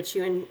grass or they're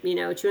chewing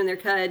their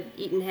cud,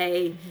 eating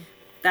hay.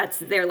 That's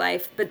their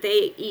life. But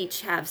they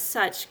each have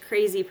such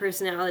crazy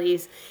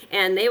personalities,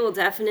 and they will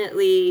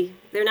definitely,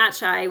 they're not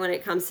shy when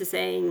it comes to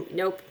saying,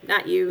 nope,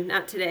 not you,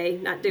 not today,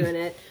 not doing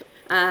it.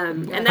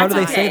 And that's how do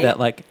they say that?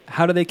 Like,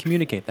 how do they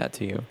communicate that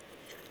to you?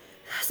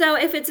 So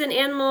if it's an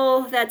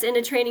animal that's in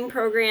a training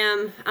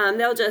program,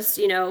 they'll just,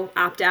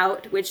 opt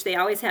out, which they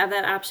always have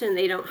that option.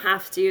 They don't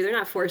have to. They're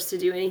not forced to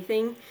do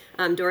anything.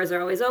 Doors are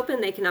always open.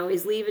 They can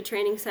always leave a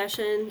training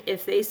session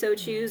if they so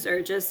choose,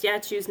 or just,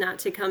 choose not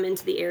to come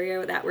into the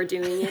area that we're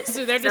doing it.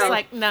 So they're just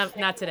like, no,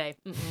 not today.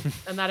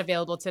 I'm not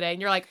available today.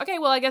 And you're like, okay,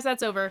 well, I guess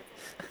that's over.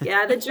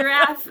 Yeah, the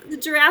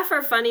giraffe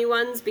are funny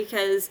ones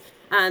because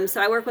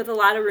so I work with a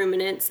lot of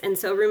ruminants, and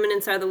so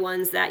ruminants are the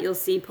ones that you'll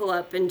see pull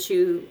up and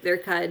chew their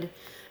cud.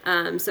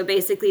 So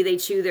basically they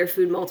chew their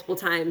food multiple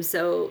times.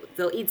 So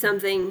they'll eat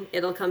something,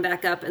 it'll come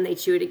back up, and they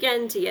chew it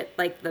again to get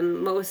like the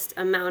most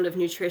amount of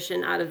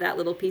nutrition out of that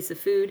little piece of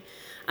food.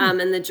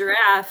 And the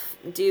giraffe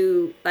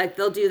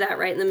they'll do that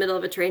right in the middle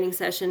of a training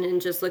session and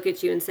just look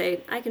at you and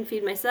say, I can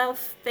feed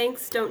myself.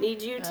 Thanks. Don't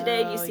need you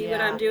today. Do you see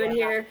what I'm doing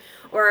here?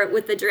 Or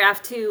with the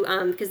giraffe too,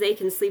 because they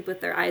can sleep with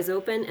their eyes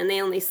open, and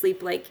they only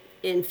sleep like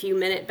in few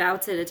minute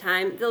bouts at a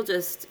time.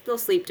 They'll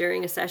sleep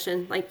during a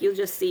session. Like you'll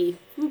just see,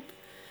 whoop,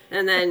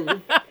 and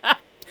then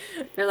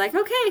they're like,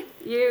 okay,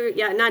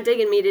 you're not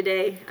digging me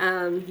today.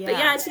 But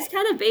it's just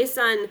kind of based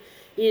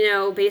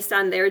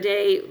on their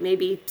day.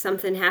 Maybe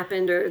something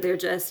happened, or they're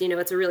just,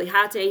 it's a really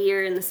hot day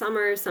here in the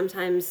summer.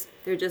 Sometimes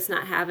they're just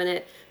not having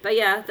it. But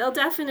they'll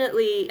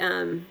definitely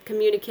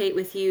communicate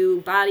with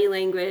you, body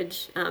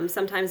language,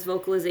 sometimes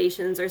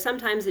vocalizations, or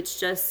sometimes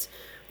it's just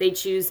they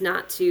choose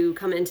not to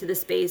come into the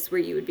space where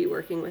you would be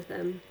working with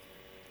them.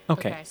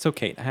 Okay. So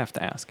Kate, I have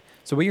to ask.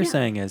 So what you're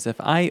saying is if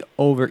I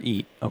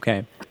overeat,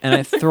 and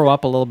I throw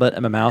up a little bit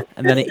in my mouth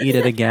and then I eat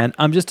it again,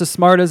 I'm just as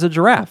smart as a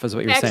giraffe is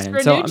what you're saying.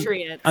 So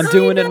I'm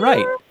doing it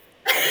right.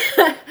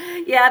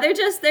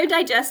 Their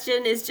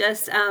digestion is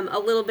just a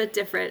little bit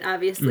different,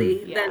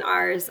 obviously, than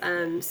ours.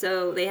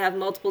 So they have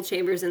multiple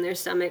chambers in their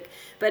stomach,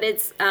 but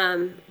it's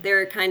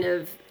they're kind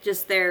of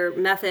just their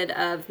method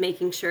of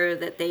making sure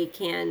that they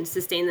can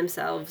sustain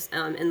themselves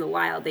in the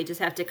wild. They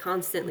just have to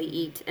constantly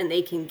eat, and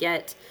they can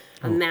get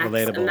a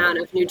max amount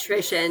of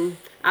nutrition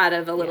out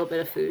of a little bit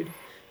of food.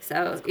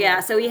 So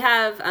cool. So we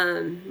have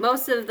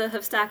most of the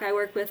hoofstock I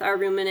work with are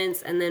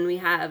ruminants, and then we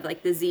have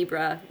like the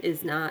zebra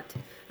is not,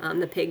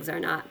 the pigs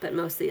are not, but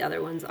most of the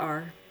other ones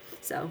are.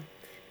 So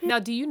now,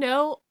 do you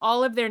know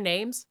all of their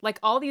names? Like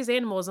all these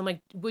animals, I'm like,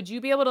 would you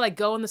be able to like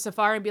go on the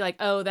safari and be like,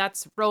 oh,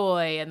 that's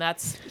Roy and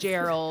that's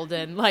Gerald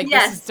and like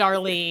this is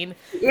Darlene?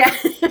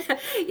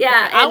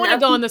 Yeah. I want to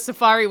go on the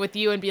safari with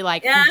you and be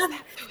like,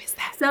 who is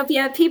that? So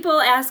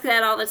people ask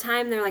that all the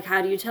time. They're like,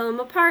 how do you tell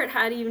them apart?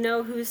 How do you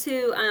know who's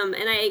who?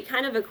 And I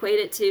kind of equate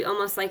it to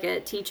almost like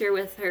a teacher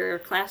with her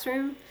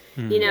classroom.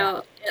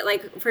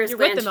 Like first you're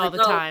glance, with them all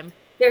the time.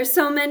 There's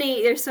so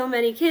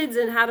many kids,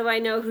 and how do I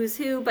know who's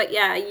who? But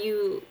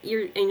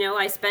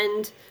I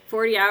spend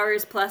 40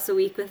 hours plus a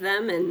week with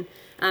them, and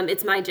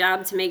it's my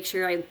job to make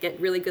sure I get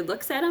really good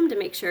looks at them, to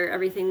make sure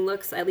everything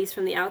looks, at least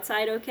from the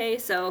outside, okay.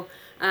 So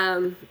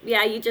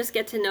you just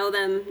get to know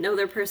them, know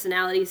their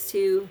personalities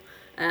too,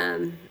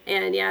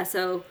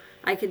 so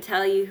I could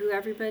tell you who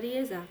everybody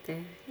is out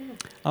there. Yeah.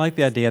 I like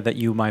the idea that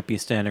you might be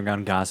standing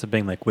around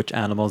gossiping, like which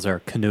animals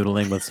are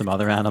canoodling with some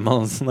other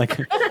animals, like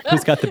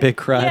who's got the big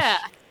crush.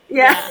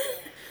 Yeah.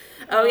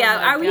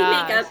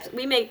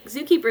 We make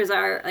zookeepers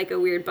are like a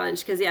weird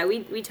bunch because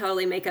we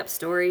totally make up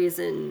stories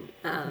and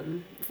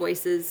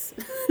voices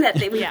that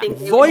we think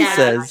they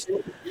voices.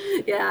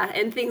 Would have.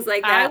 And things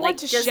like that. I want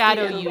to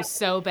shadow you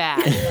so bad.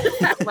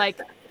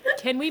 Like,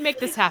 can we make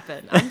this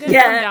happen? I'm gonna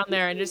come down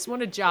there and just want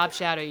to job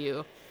shadow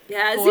you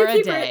for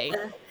a day.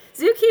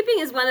 Zookeeping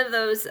is one of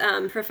those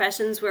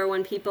professions where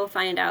when people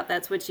find out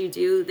that's what you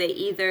do, they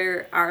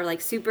either are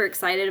like super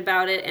excited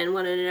about it and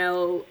want to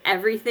know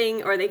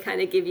everything, or they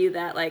kind of give you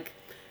that like,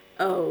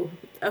 oh,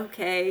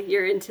 okay,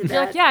 you're into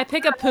that. You're like, I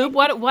pick up poop.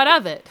 What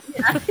of it?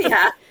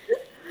 Yeah.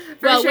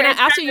 Well, when I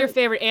asked you your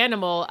favorite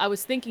animal, I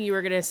was thinking you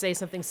were going to say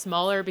something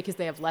smaller because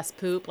they have less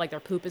poop. Like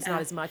their poop is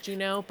not as much,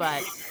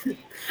 but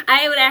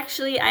I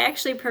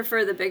actually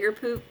prefer the bigger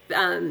poop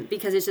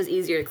because it's just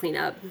easier to clean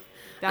up.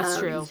 That's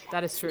true.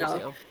 That is true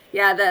too.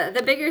 Yeah,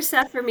 the bigger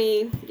stuff for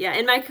me,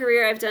 in my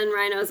career I've done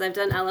rhinos, I've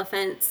done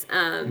elephants.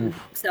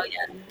 So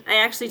yeah, I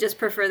actually just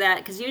prefer that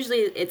because usually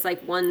it's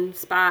like one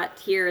spot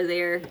here or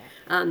there.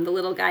 The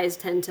little guys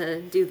tend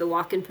to do the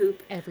walk and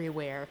poop.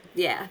 Everywhere.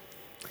 Yeah.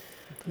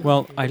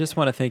 Well, I just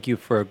want to thank you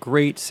for a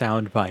great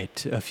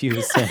soundbite of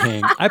you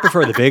saying, I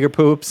prefer the bigger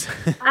poops.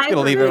 I'm going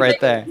to leave it right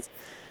there.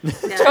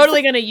 Yeah.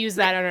 Totally going to use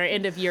that on our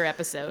end of year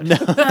episode.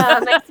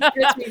 My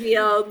secret's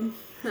revealed.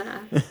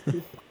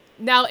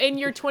 Now, in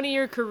your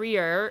 20-year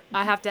career,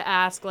 I have to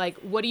ask, like,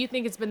 what do you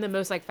think has been the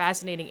most, like,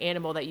 fascinating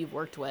animal that you've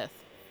worked with?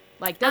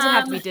 Like, doesn't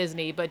have to be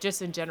Disney, but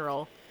just in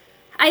general.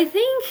 I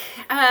think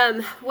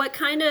what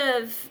kind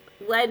of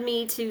led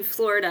me to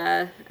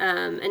Florida,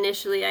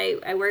 initially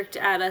I worked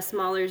at a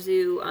smaller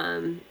zoo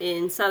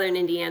in southern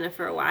Indiana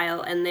for a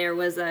while, and there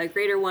was a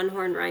greater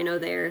one-horned rhino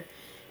there.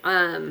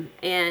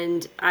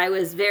 And I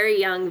was very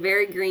young,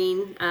 very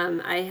green.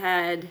 I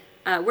had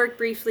worked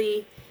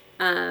briefly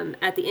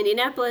at the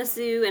Indianapolis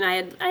Zoo, and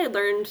I had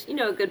learned,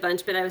 a good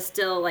bunch, but I was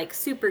still like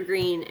super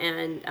green,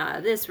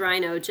 and this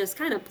rhino just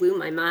kind of blew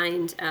my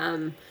mind.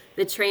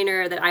 The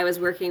trainer that I was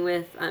working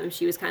with,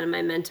 she was kind of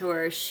my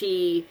mentor.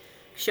 She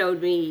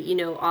showed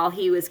me, all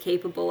he was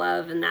capable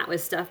of, and that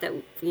was stuff that,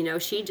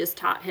 she just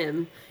taught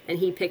him, and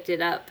he picked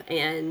it up,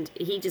 and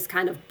he just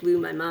kind of blew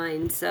my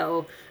mind.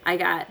 So I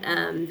got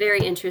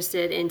very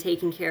interested in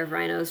taking care of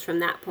rhinos from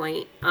that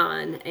point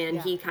on,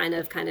 and he kind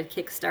of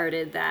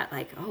kick-started that,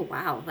 like, oh,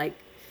 wow, like,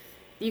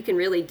 you can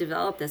really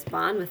develop this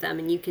bond with them,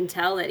 and you can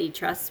tell that he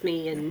trusts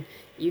me, and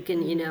you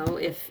can,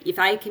 if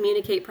I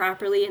communicate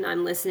properly and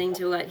I'm listening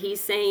to what he's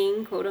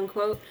saying, quote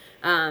unquote,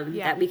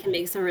 that we can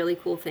make some really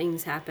cool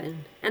things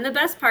happen. And the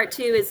best part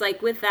too is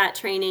like with that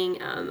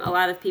training, a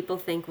lot of people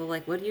think, well,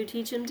 like, what do you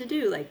teach him to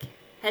do? Like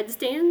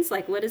headstands?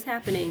 Like what is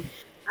happening?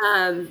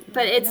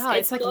 But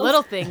it's like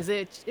little things.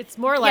 It's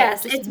more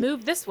like just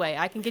move this way.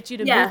 I can get you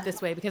to move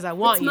this way because I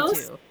want you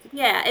to.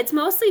 Yeah, it's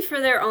mostly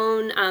for their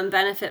own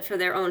benefit, for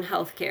their own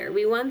health care.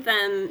 We want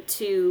them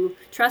to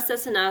trust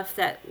us enough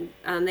that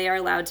they are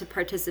allowed to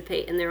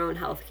participate in their own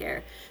health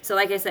care. So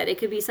like I said, it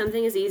could be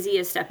something as easy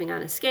as stepping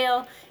on a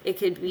scale. It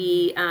could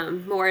be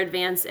more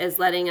advanced as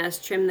letting us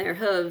trim their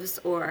hooves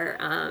or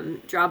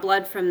draw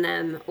blood from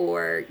them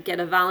or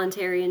get a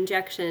voluntary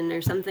injection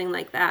or something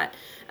like that.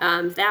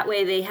 That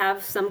way they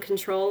have some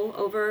control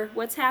over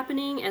what's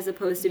happening as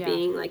opposed to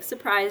being like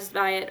surprised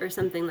by it or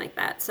something like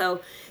that.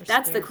 So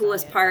that's the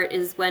coolest part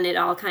is when it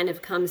all kind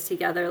of comes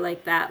together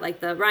like that.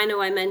 Like the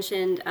rhino I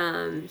mentioned,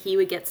 he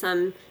would get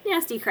some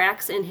nasty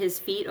cracks in his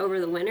feet over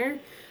the winter.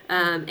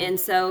 And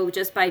so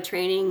just by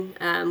training,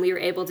 we were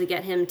able to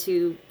get him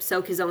to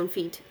soak his own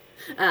feet,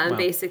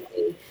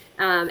 basically.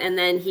 And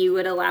then he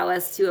would allow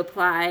us to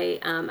apply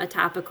a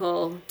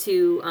topical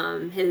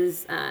to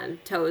his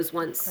toes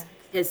once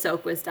his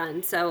soak was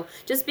done. So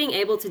just being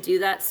able to do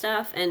that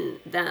stuff and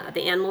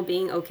the animal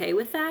being okay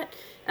with that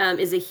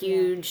is a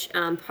huge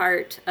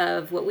part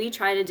of what we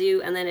try to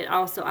do. And then it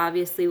also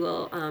obviously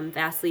will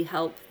vastly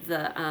help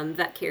the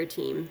vet care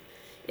team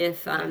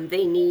if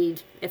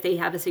they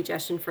have a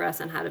suggestion for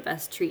us on how to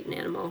best treat an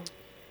animal.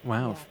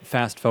 Wow. Yeah.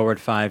 Fast forward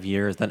 5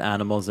 years, that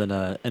animal's in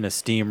a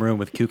steam room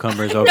with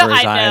cucumbers over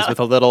his eyes with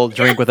a little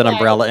drink with an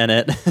umbrella in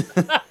it. He's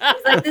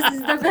like, this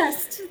is the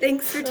best.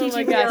 Thanks for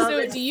teaching me all So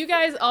this. do you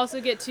guys also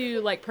get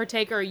to like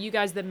partake, or are you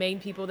guys the main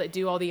people that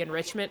do all the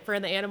enrichment for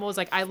the animals?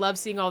 Like I love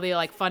seeing all the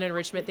like fun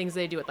enrichment things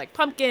they do with like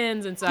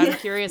pumpkins, and so I'm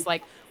curious,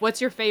 like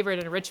what's your favorite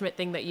enrichment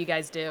thing that you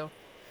guys do?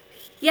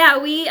 Yeah,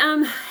 we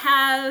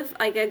have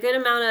like a good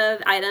amount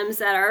of items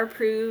that are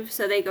approved.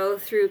 So they go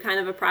through kind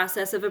of a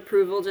process of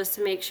approval just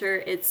to make sure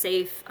it's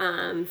safe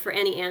for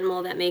any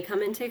animal that may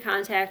come into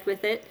contact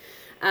with it.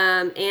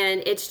 And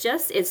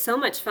it's so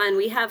much fun.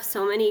 We have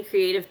so many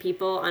creative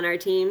people on our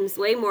teams,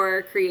 way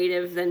more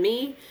creative than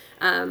me.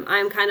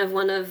 I'm kind of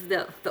one of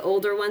the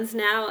older ones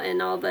now,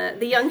 and all the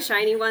young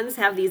shiny ones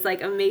have these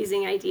like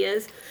amazing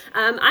ideas.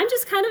 I'm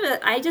just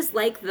I just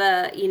like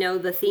the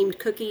themed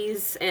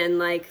cookies and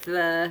like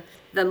the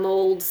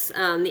molds,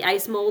 the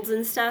ice molds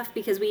and stuff,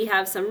 because we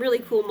have some really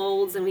cool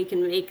molds, and we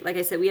can make, like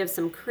I said, we have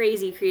some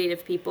crazy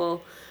creative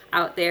people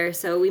out there.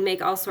 So we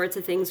make all sorts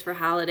of things for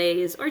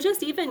holidays, or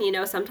just even,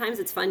 sometimes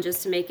it's fun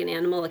just to make an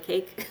animal a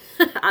cake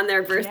on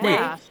their birthday.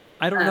 Yeah.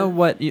 I don't know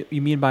what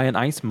you mean by an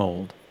ice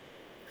mold.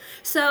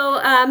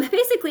 So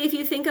basically, if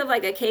you think of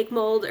like a cake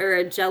mold or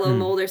a Jell-O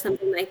mold or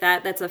something like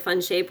that, that's a fun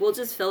shape. We'll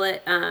just fill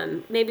it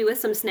maybe with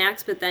some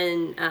snacks, but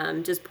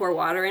then just pour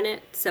water in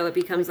it, so it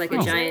becomes like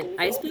a giant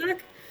ice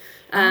block.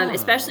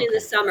 Especially in the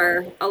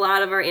summer, a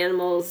lot of our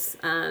animals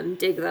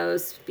dig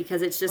those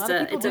because it's just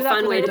it's a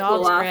fun way to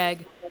cool off.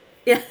 Greg.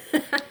 Yeah.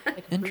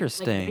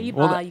 Interesting.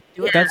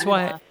 That's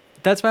why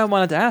I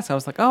wanted to ask. I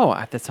was like, oh,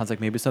 that sounds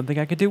like maybe something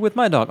I could do with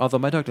my dog. Although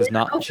my dog does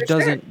not. She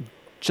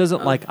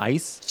doesn't like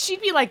ice.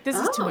 She'd be like, this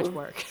is too much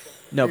work.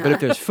 No, but if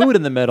there's food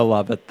in the middle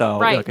of it, though,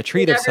 right. like a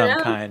treat of some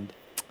kind.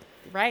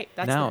 Right.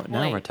 That's now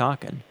we're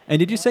talking. And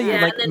did you say you're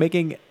like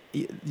making?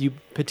 You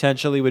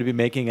potentially would be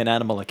making an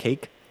animal a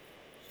cake?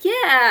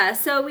 Yeah,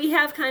 so we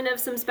have kind of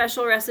some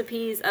special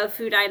recipes of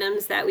food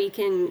items that we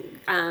can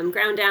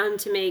ground down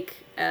to make,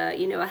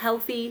 a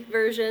healthy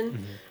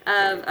version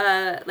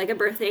of like a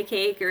birthday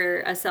cake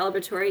or a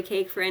celebratory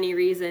cake for any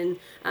reason.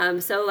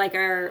 So like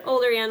our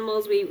older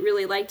animals, we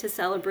really like to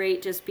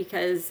celebrate just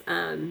because,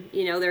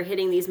 they're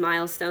hitting these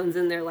milestones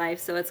in their life.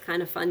 So it's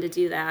kind of fun to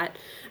do that.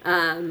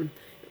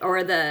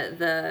 Or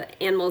the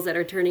animals that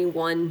are turning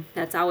 1,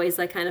 that's always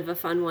like kind of a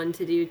fun one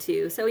to do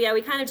too. So yeah,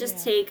 we kind of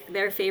just take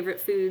their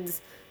favorite foods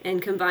and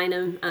combine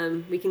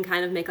them. We can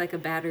kind of make like a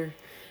batter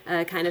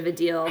kind of a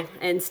deal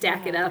and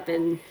stack it up.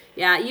 And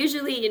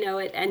usually,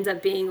 it ends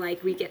up being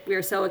like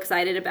we're so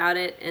excited about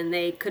it and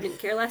they couldn't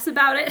care less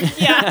about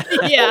it.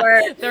 Yeah.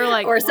 or they're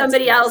like, or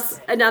somebody else,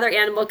 another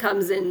animal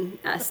comes and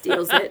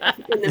steals it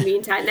in the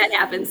meantime. That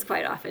happens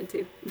quite often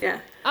too.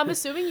 Yeah. I'm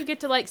assuming you get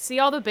to like see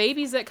all the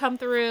babies that come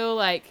through.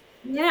 Like,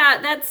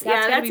 that's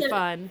gonna be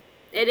fun.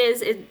 It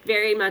is. It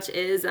very much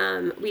is.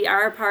 We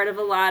are a part of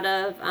a lot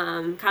of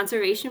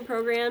conservation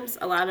programs.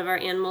 A lot of our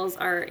animals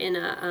are in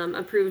a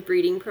approved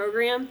breeding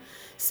program,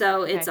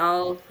 so it's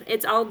all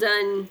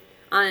done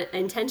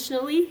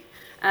intentionally,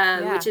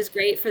 which is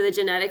great for the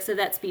genetics of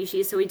that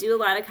species. So we do a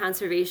lot of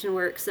conservation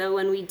work. So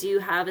when we do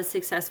have a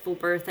successful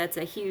birth, that's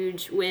a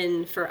huge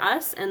win for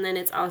us, and then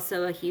it's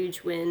also a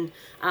huge win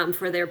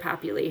for their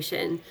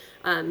population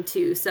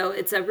too. So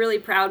it's a really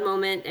proud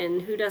moment,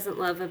 and who doesn't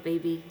love a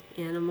baby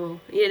animal,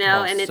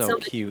 and it's so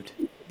cute.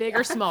 Big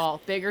or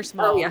small, big or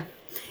small. Oh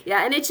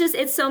yeah, and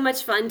it's so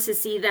much fun to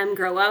see them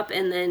grow up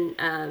and then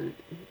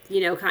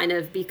kind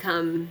of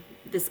become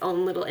this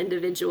own little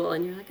individual,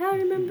 and you're like, I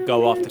remember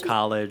go off to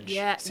college.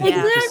 Yeah,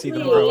 exactly. See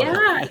them grow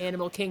up.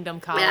 Animal Kingdom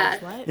College. Yeah.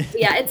 What?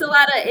 Yeah, it's a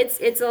lot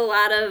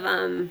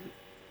of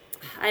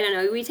I don't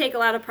know. We take a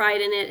lot of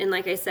pride in it, and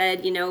like I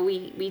said,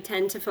 we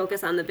tend to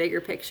focus on the bigger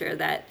picture,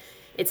 that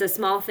it's a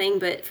small thing,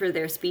 but for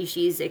their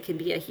species, it can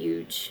be a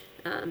huge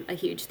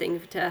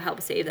thing to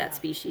help save that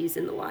species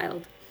in the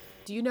wild.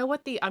 Do you know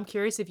I'm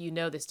curious if you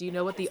know this. Do you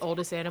know what the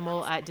oldest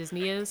animal at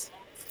Disney is?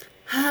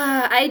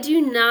 I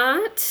do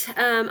not,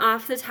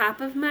 off the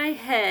top of my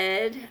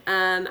head.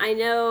 I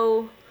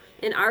know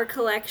in our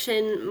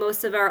collection,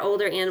 most of our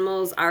older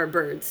animals are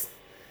birds,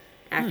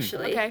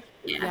 actually. Okay.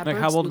 Yeah. Like,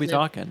 how old are we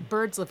talking?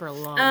 Birds live for a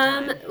long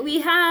time.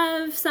 We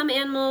have some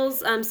animals,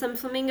 some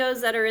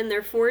flamingos that are in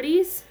their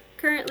 40s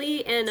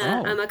currently, and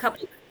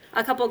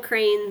a couple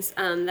cranes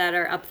that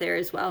are up there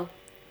as well.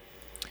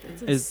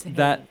 Is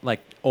that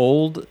like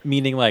old,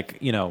 meaning like,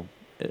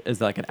 is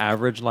that like an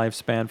average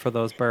lifespan for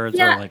those birds?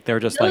 Yeah, or like they're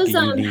just those,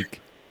 like a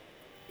unique?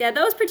 Yeah,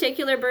 those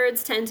particular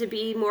birds tend to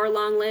be more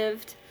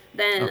long-lived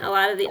than a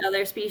lot of the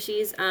other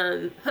species.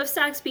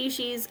 Hoofstock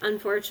species,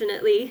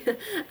 unfortunately,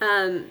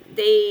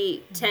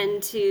 they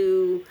tend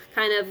to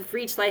kind of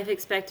reach life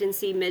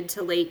expectancy mid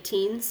to late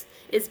teens.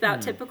 Is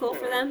about typical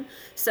for them.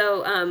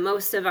 So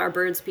most of our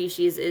bird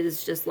species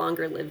is just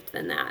longer lived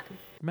than that.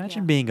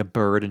 Imagine being a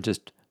bird and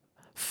just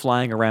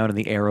flying around in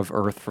the air of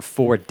Earth for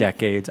 4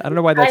 decades. I don't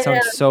know why that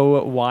sounds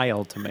so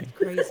wild to me.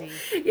 Crazy.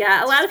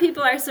 Yeah, a lot of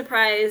people are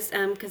surprised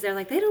because they're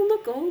like, they don't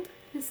look old.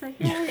 It's like,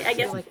 I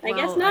guess, like, I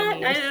guess well, not. I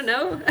mean, I don't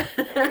know.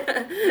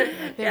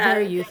 They're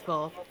very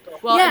youthful.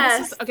 Well,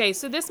 and okay,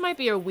 so this might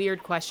be a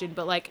weird question,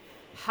 but like,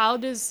 how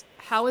is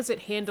it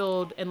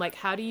handled, and like,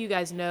 how do you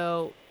guys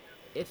know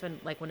if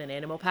when an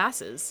animal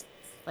passes?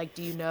 Like,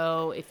 do you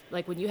know if,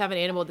 like, when you have an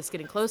animal that's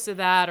getting close to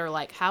that, or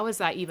like, how is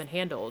that even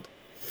handled?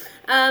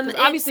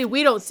 Obviously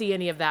we don't see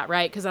any of that,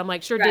 right? Because I'm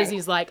like, sure, right.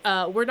 Disney's like,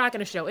 we're not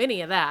going to show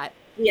any of that.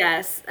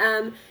 Yes.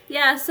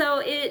 So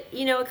it,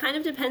 it kind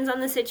of depends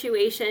on the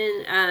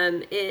situation.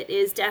 It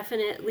is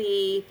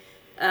definitely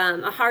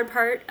a hard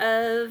part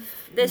of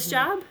this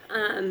job.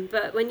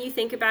 But when you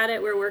think about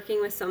it, we're working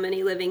with so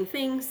many living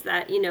things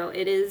that,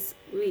 it is,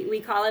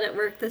 we call it at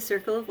work the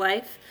circle of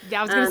life. Yeah,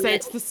 I was going to say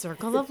it's the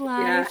circle of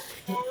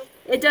life. Yeah.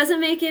 It doesn't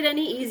make it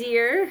any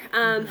easier,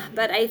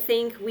 but I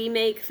think we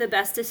make the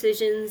best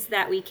decisions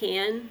that we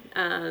can.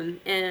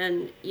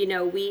 And,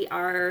 we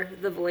are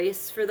the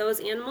voice for those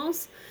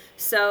animals.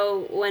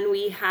 So when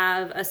we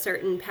have a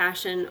certain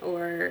passion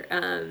or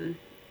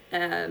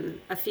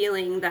a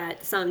feeling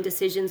that some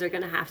decisions are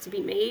going to have to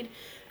be made,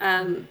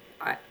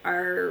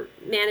 our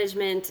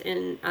management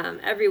and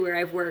everywhere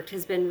I've worked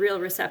has been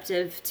real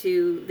receptive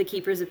to the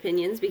keepers'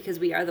 opinions, because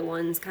we are the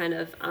ones kind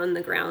of on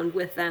the ground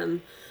with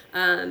them.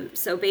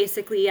 So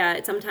basically,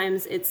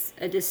 sometimes it's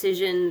a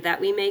decision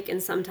that we make,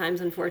 and sometimes,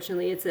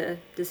 unfortunately, it's a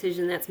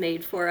decision that's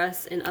made for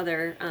us in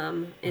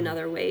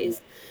other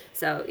ways.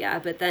 So yeah,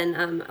 but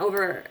then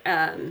over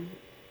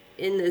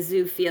in the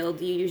zoo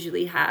field, you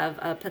usually have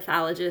a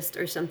pathologist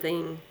or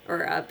something,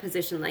 or a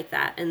position like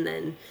that, and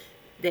then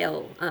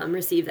they'll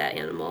receive that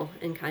animal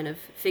and kind of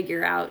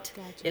figure out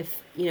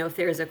if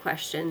there is a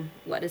question,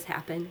 what has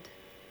happened.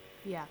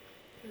 Yeah.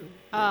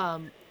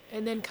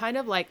 And then kind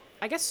of like,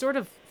 I guess sort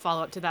of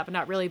follow up to that, but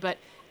not really. But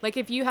like,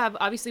 if you have,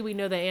 obviously we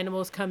know that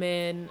animals come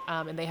in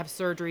and they have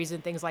surgeries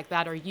and things like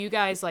that. Are you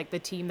guys like the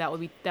team that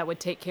would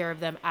take care of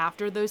them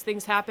after those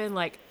things happen,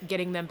 like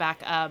getting them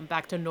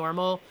back to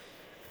normal?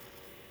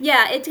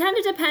 Yeah, it kind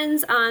of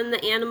depends on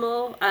the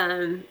animal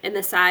and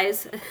the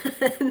size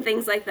and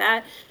things like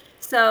that.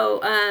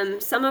 So,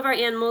 some of our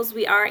animals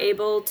we are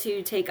able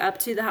to take up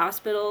to the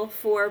hospital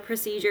for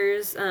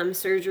procedures,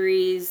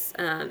 surgeries,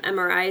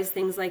 MRIs,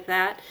 things like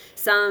that.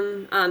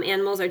 Some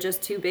animals are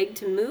just too big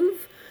to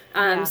move.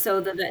 Yeah. So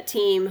the vet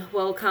team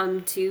will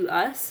come to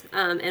us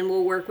and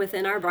we'll work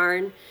within our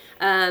barn.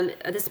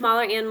 The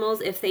smaller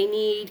animals, if they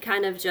need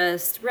kind of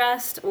just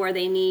rest or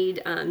they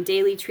need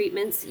daily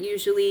treatments,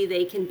 usually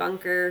they can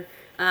bunker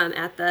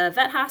at the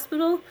vet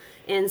hospital.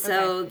 And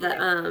so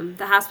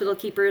the hospital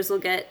keepers will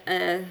get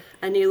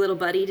a new little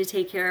buddy to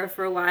take care of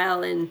for a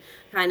while, and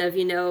kind of,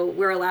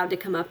 we're allowed to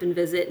come up and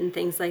visit and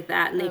things like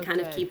that. And they kind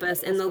of keep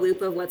us in the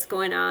loop of what's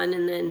going on.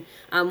 And then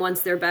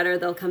once they're better,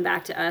 they'll come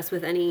back to us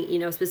with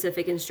any,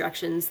 specific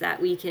instructions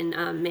that we can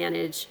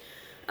manage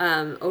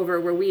over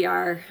where we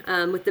are.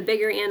 With the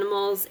bigger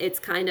animals, it's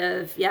kind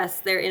of,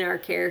 yes, they're in our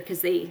care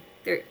because they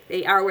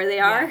are where they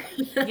are.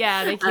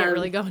 Yeah, they can't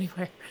really go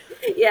anywhere.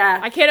 Yeah.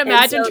 I can't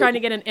imagine trying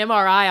to get an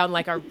MRI on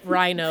like a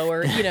rhino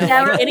or,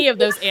 any of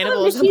those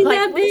animals. Machine I'm like,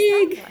 that what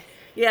is big. that like?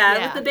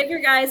 Yeah, with the bigger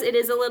guys, it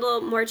is a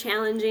little more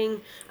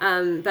challenging,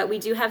 but we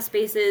do have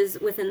spaces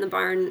within the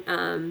barn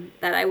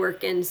that I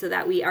work in so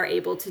that we are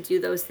able to do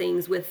those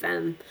things with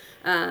them.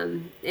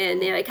 And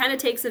it kind of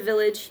takes a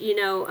village,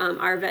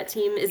 our vet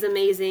team is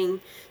amazing,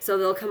 so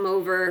they'll come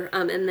over,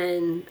 and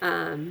then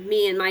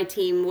me and my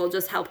team will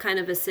just help kind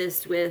of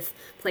assist with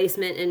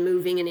placement and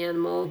moving an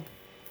animal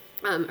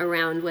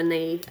around when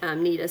they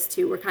need us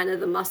to. We're kind of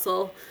the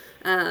muscle,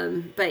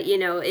 but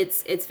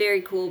it's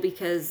very cool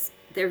because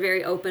they're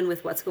very open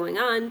with what's going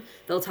on.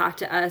 They'll talk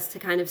to us to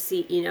kind of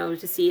see,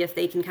 to see if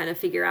they can kind of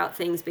figure out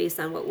things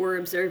based on what we're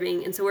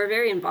observing. And so we're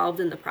very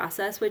involved in the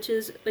process, which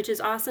is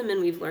awesome.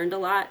 And we've learned a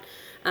lot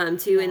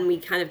too. And we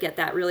kind of get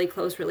that really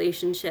close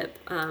relationship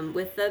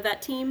with the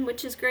vet team,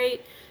 which is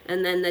great.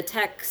 And then the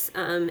techs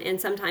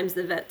and sometimes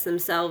the vets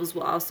themselves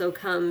will also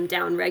come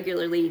down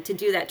regularly to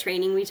do that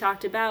training we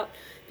talked about,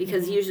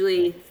 because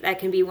usually that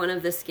can be one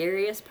of the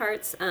scariest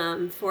parts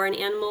for an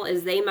animal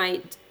is they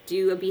might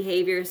do a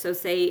behavior. So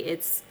say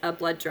it's a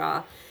blood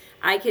draw.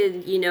 I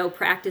could,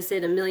 practice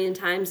it a million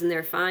times and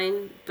they're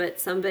fine, but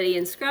somebody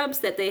in scrubs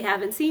that they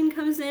haven't seen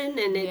comes in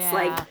and it's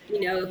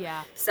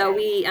so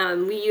we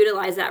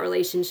utilize that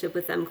relationship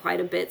with them quite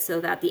a bit so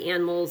that the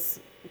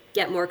animals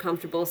get more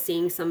comfortable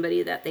seeing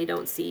somebody that they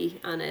don't see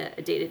on a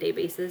day-to-day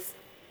basis.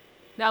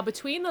 Now,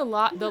 between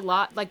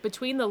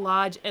between the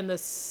lodge and the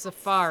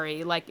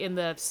safari, like in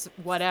the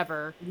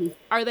whatever,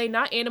 are they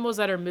not animals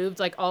that are moved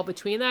like all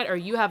between that, or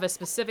you have a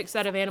specific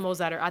set of animals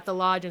that are at the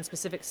lodge and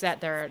specific set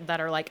that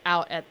are like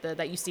out at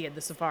that you see at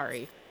the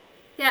safari?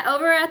 Yeah,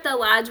 over at the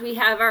lodge, we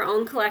have our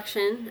own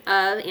collection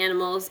of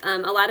animals. A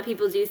lot of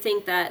people do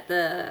think that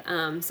the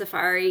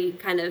safari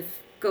kind of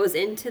goes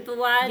into the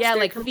lodge. Yeah,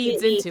 like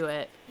feeds into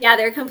it. Yeah,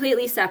 they're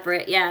completely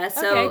separate. Yeah,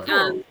 so okay,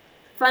 cool.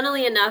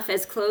 Funnily enough,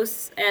 as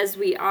close as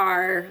we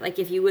are, like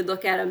if you would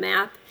look at a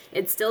map,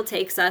 it still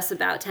takes us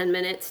about 10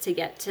 minutes to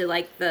get to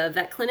like the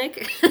vet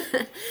clinic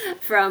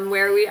from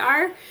where we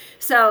are.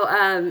 So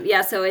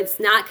so it's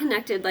not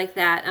connected like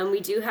that. We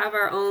do have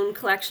our own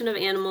collection of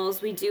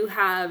animals. We do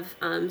have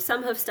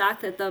some hoof stock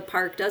that the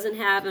park doesn't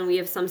have, and we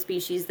have some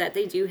species that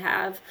they do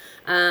have.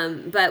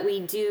 But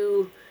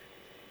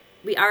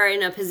we are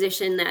in a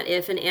position that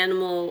if an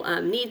animal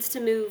needs to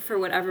move for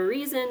whatever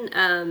reason,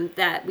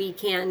 that we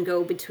can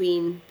go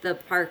between the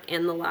park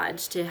and the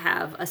lodge to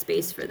have a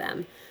space for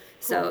them.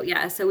 Cool.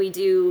 So we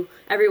do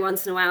every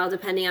once in a while,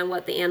 depending on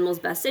what the animal's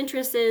best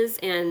interest is,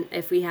 and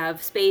if we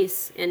have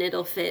space and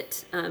it'll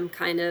fit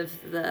kind of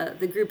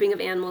the grouping of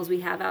animals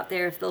we have out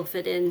there, if they'll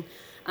fit in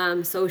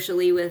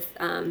socially with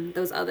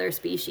those other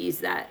species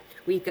that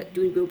we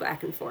go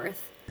back and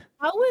forth.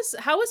 How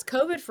was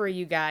COVID for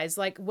you guys?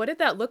 Like, what did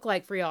that look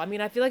like for y'all? I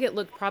mean, I feel like it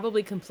looked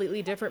probably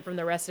completely different from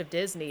the rest of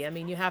Disney. I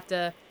mean, you have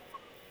to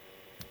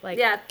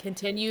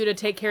continue to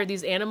take care of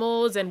these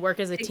animals and work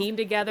as a team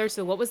together.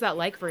 So what was that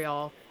like for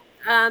y'all?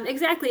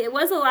 Exactly. It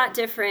was a lot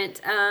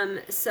different.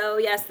 So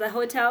yes, the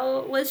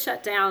hotel was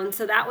shut down.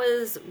 So that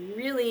was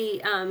really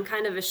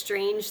kind of a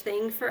strange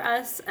thing for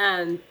us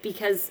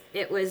because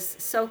it was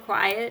so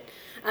quiet.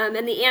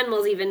 And the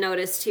animals even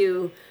noticed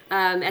too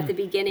at the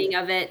beginning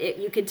of it.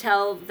 You could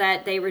tell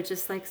that they were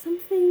just like,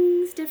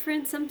 something's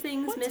different,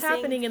 something's What's missing. What's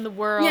happening in the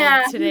world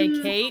today,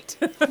 Kate?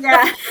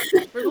 Yeah.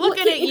 We're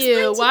looking at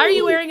you. Why are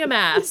you wearing a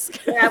mask?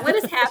 Yeah, what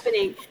is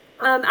happening?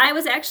 I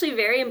was actually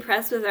very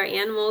impressed with our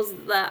animals.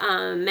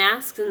 The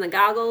masks and the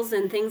goggles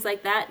and things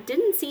like that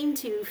didn't seem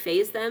to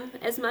faze them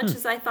as much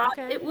as I thought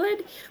it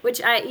would,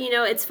 which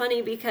it's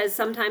funny because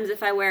sometimes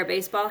if I wear a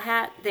baseball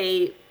hat,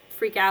 they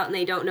freak out and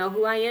they don't know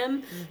who I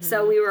am. Mm-hmm.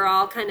 So we were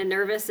all kind of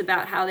nervous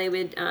about how they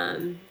would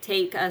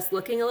take us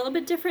looking a little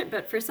bit different,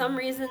 but for some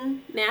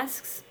reason,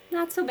 masks,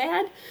 not so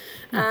bad.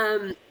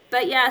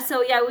 But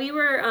we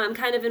were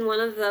kind of in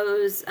one of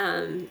those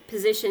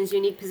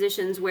unique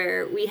positions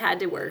where we had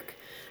to work.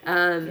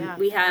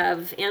 We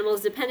have animals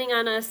depending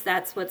on us.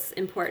 That's what's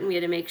important. We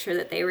had to make sure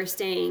that they were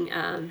staying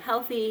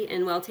healthy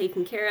and well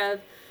taken care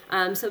of.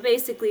 So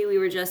basically, we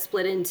were just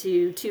split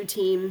into 2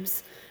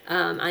 teams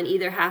on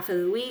either half of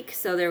the week,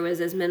 so there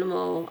was as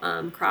minimal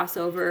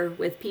crossover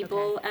with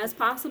people as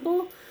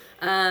possible.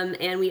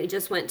 And we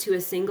just went to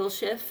a single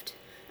shift,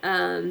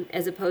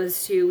 as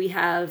opposed to we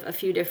have a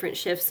few different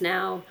shifts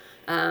now.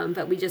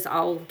 But we just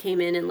all came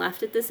in and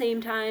left at the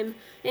same time.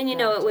 And, you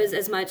know, it was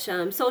as much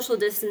social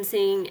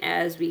distancing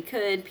as we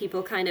could.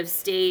 People kind of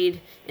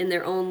stayed in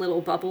their own little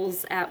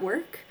bubbles at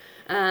work.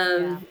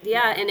 And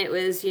it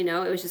was, you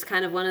know, it was just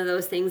kind of one of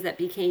those things that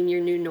became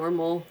your new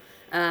normal.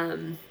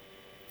 And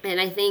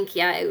I think,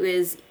 it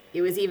was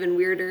even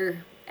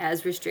weirder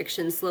as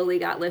restrictions slowly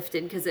got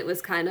lifted, because it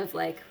was kind of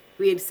like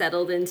we had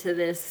settled into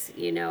this,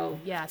 you know,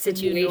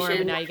 situation. New norm,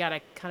 and now you got to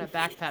kind of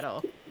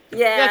backpedal.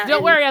 Yeah.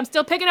 Don't worry, I'm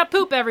still picking up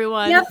poop,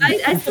 everyone. Yep,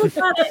 I still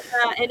got it.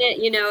 And it,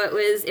 you know,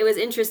 it was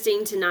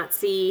interesting to not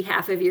see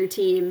half of your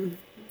team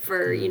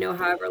for, you know,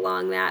 however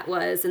long that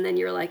was. And then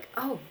you're like,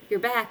 oh, you're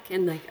back.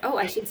 And like, oh,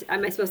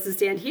 am I supposed to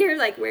stand here?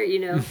 Like where, you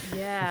know?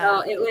 Yeah.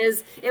 So it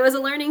was a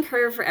learning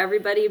curve for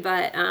everybody,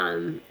 but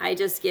I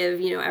just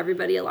give, you know,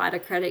 everybody a lot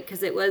of credit,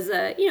 because it was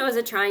it was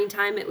a trying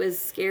time. It was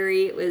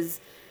scary. It was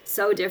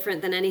so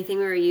different than anything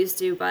we were used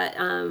to, but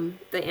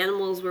the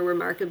animals were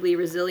remarkably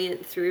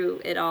resilient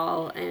through it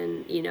all,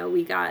 and you know,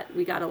 we got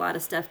a lot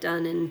of stuff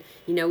done, and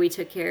you know, we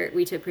took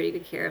pretty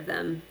good care of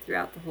them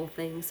throughout the whole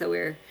thing. So we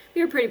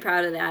were pretty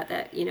proud of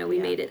that you know, we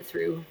made it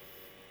through.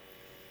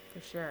 For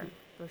sure.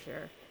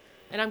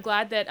 And I'm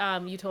glad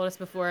that you told us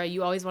before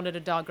you always wanted a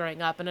dog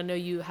growing up, and I know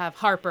you have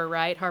Harper,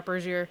 right?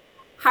 Harper's your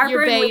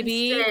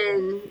baby.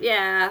 And Winston.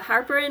 Yeah,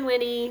 Harper and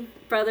Winnie,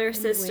 brother,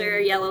 sister,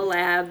 yellow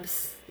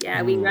labs.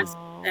 Yeah, we rescued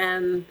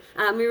them.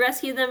 We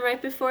rescued them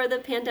right before the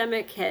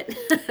pandemic hit.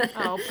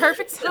 Oh,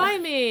 perfect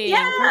timing.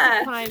 Yeah.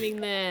 Perfect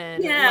timing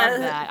then. Yeah. Love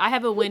that. I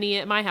have a Winnie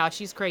at my house.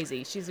 She's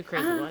crazy. She's a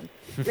crazy one.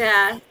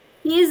 Yeah.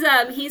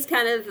 He's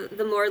kind of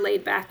the more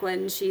laid back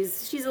one.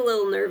 She's a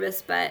little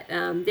nervous, but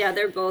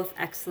they're both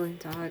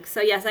excellent dogs.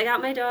 So yes, I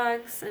got my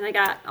dogs, and I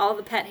got all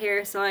the pet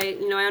hair, so I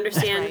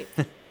understand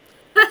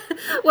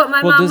what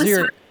my mom was talking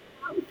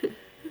about.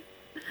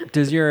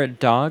 Does your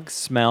dog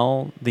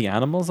smell the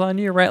animals on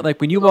you, right?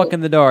 Like when you walk in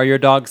the door, your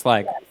dog's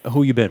like,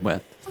 who you been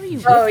with?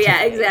 Oh,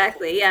 yeah,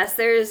 exactly. Yes,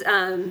 there's,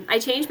 I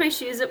changed my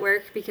shoes at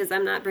work because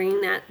I'm not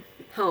bringing that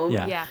home.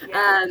 Yeah.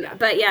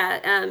 But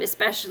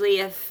especially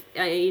if,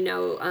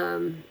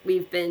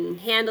 we've been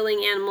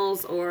handling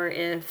animals, or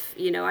if,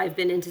 I've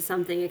been into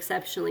something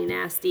exceptionally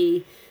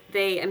nasty,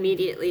 they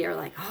immediately are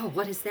like, oh,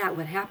 what is that?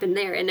 What happened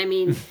there? And I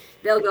mean,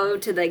 they'll go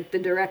to the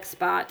direct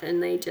spot,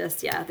 and they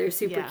just, they're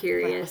super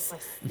curious.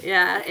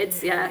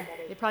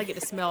 They probably get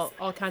to smell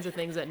all kinds of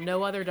things that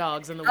no other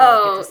dogs in the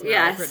world get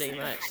to smell, pretty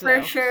much. So.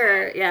 For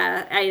sure.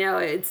 Yeah, I know.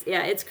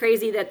 It's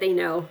crazy that they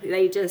know.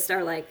 They just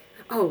are like,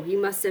 oh, you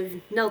must have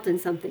knelt in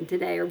something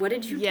today, or what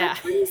did you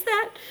touch? What is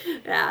that?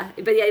 Yeah,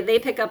 but they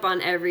pick up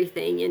on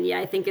everything, and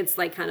I think it's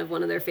like kind of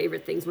one of their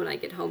favorite things when I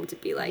get home to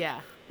be like,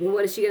 well,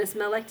 what is she gonna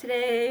smell like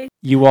today?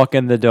 You walk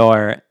in the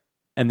door,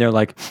 and they're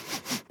like,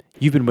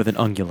 you've been with an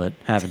ungulate,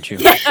 haven't you?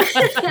 Look at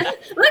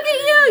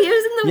you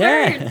using the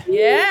word.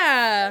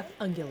 Yeah,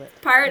 ungulate.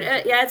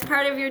 It's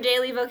part of your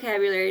daily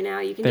vocabulary now.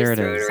 You can just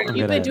throw it around.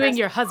 You've been doing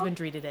your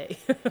husbandry today.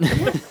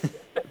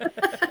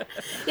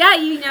 Yeah,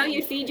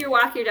 you feed,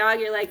 walk your dog.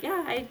 You're like,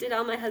 I did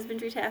all my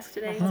husbandry tasks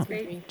today. It's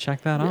great.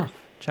 Check that off.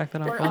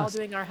 We're all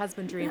doing our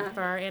husbandry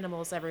for our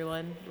animals,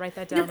 everyone. Write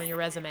that down on your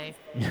resume.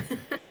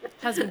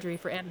 Husbandry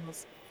for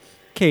animals.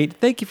 Kate,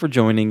 thank you for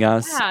joining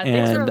us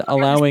and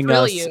allowing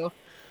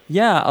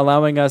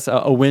us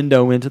a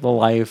window into the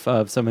life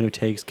of someone who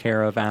takes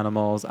care of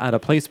animals at a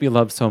place we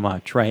love so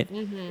much, right?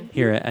 Mm-hmm.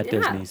 Here at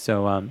Disney.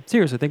 So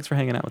seriously, thanks for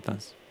hanging out with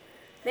us.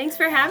 Thanks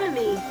for having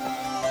me.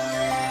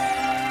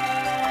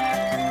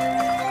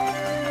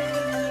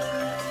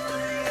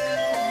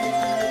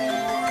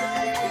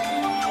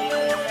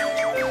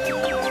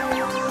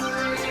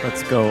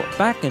 Let's go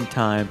back in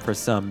time for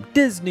some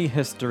Disney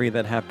history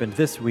that happened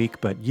this week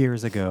but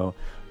years ago.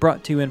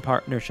 Brought to you in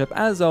partnership,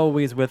 as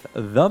always, with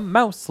The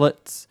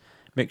Mouselets.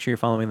 Make sure you're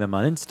following them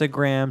on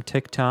Instagram,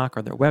 TikTok,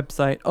 or their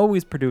website.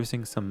 Always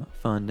producing some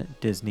fun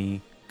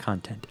Disney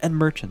content and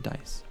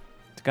merchandise.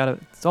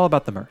 It's all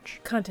about the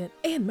merch. Content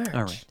and merch.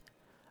 All right.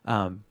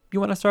 You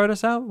want to start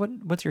us out?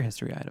 What's your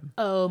history item?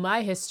 Oh,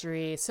 my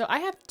history. So I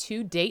have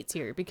 2 dates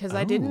here because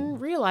I didn't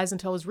realize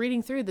until I was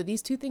reading through that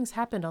these 2 things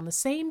happened on the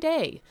same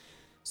day.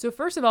 So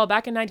first of all,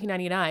 back in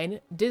 1999,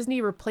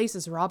 Disney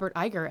replaces Robert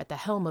Iger at the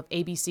helm of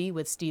ABC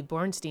with Steve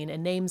Bornstein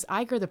and names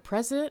Iger the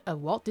president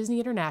of Walt Disney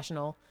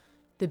International,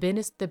 the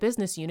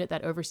business unit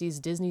that oversees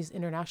Disney's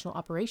international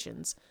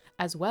operations,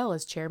 as well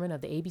as chairman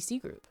of the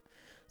ABC Group.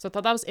 So I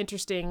thought that was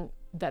interesting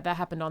that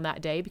happened on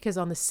that day, because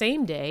on the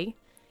same day,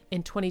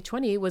 in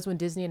 2020, was when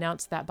Disney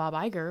announced that Bob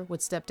Iger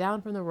would step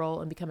down from the role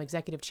and become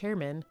executive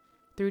chairman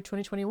through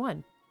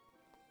 2021.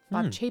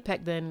 Bob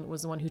Chapek then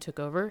was the one who took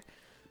over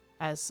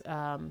as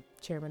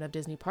chairman of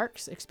Disney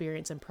Parks,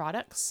 Experience and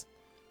Products,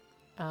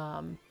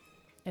 and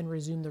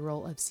resumed the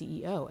role of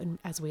CEO. And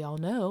as we all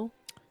know,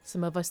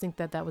 some of us think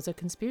that was a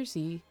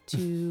conspiracy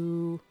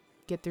to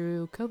get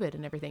through COVID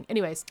and everything.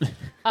 Anyways,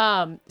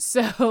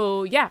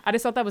 so yeah, I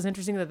just thought that was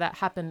interesting that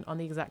happened on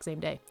the exact same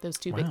day. Those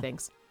two big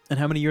things. And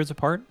how many years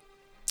apart?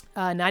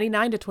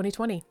 99 to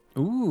 2020.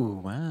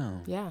 Ooh,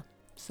 wow. Yeah.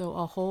 So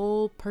a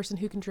whole person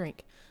who can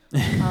drink.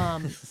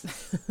 But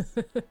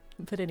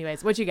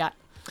anyways, what you got?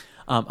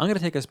 I'm going to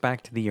take us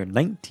back to the year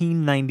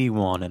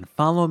 1991 and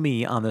follow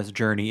me on this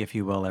journey, if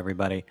you will,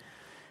 everybody.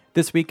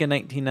 This week in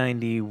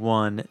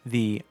 1991,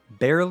 the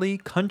Barely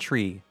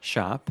Country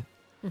Shop,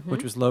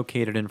 which was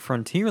located in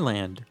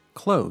Frontierland,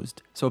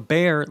 closed. So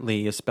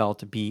Barely is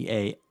spelled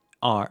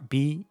B-A-R,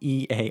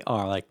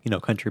 B-E-A-R,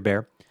 like, Country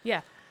Bear.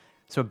 Yeah.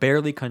 So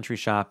Barely Country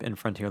Shop in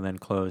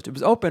Frontierland closed. It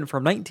was open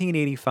from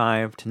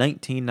 1985 to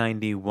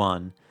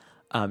 1991.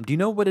 Do you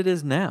know what it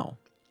is now?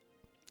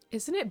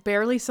 Isn't it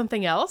barely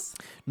something else?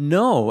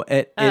 No,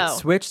 it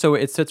switched. So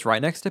it sits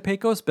right next to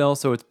Pecos Bill.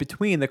 So it's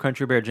between the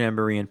Country Bear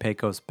Jamboree and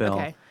Pecos Bill.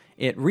 Okay.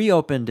 It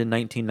reopened in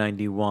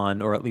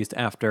 1991, or at least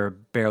after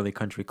Barely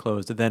Country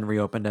closed. It then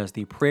reopened as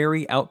the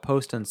Prairie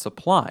Outpost and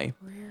Supply.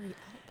 Prairie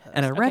Outpost.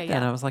 And I read that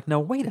and I was like, no,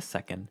 wait a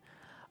second.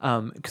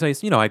 Because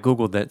I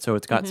Googled it, so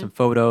it's got some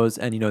photos,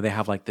 and they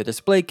have like the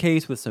display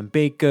case with some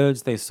baked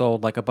goods. They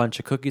sold like a bunch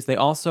of cookies. They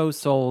also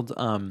sold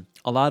a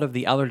lot of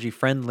the allergy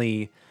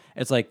friendly.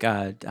 It's like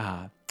I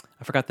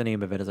forgot the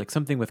name of it. It's like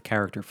something with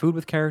character, food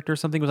with character.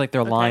 Something was like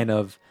their line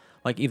of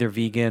like either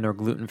vegan or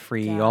gluten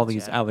free. All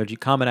these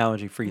common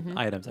allergy free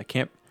items. I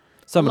can't.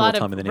 Someone will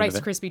tell me the name of it.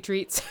 Rice Krispie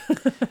treats.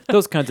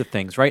 Those kinds of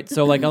things, right?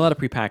 So like a lot of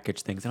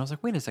prepackaged things, and I was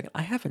like, wait a second,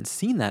 I haven't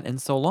seen that in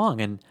so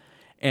long,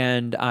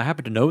 And I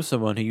happened to know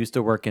someone who used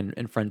to work in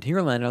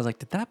Frontierland. And I was like,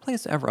 did that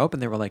place ever open?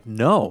 They were like,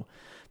 no.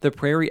 The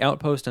Prairie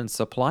Outpost and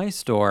Supply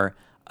Store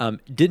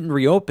didn't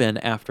reopen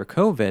after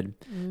COVID.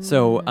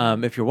 So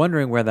if you're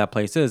wondering where that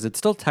place is, it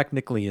still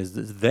technically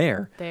is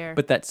there.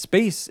 But that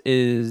space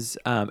is,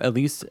 at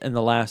least in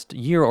the last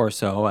year or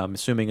so, I'm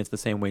assuming it's the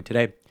same way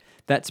today,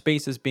 that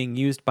space is being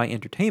used by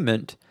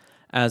entertainment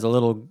as a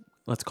little,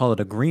 let's call it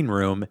a green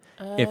room,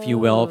 if you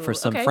will, for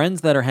some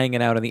friends that are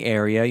hanging out in the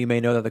area. You may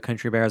know that the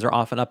Country Bears are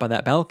often up on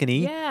that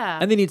balcony. Yeah.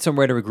 And they need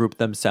somewhere to regroup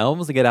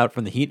themselves to get out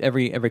from the heat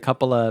every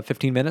couple of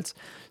 15 minutes.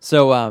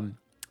 So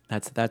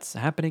that's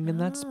happening in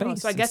that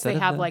space. So I guess they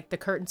have like the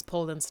curtains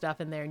pulled and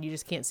stuff in there, and you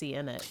just can't see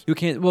in it. You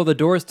can't. Well, the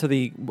doors to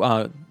the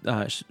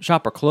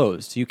shop are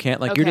closed. So you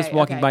can't you're just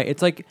walking by.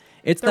 It's like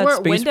it's there that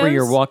space windows? Where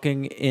you're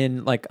walking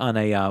in like on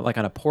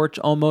a porch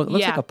almost. It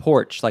looks like a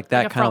porch, like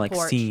that kind of like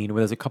scene where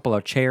there's a couple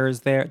of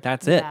chairs there.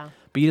 That's it.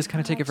 But you just kind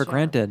of take it for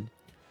granted,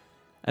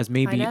 as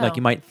maybe like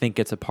you might think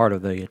it's a part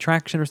of the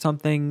attraction or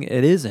something.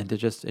 It isn't. It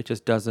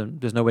just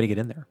doesn't. There's no way to get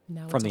in there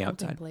from the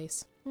outside.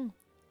 Place.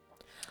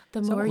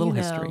 The more you know.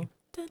 History.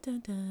 Dun, dun,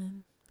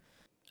 dun.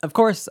 Of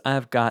course,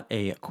 I've got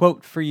a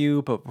quote for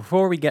you, but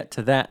before we get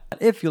to that,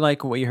 if you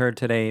like what you heard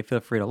today, feel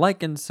free to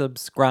like and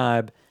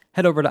subscribe.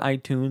 Head over to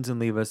iTunes and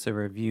leave us a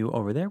review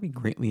over there. We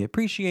greatly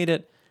appreciate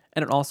it,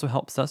 and it also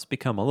helps us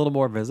become a little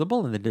more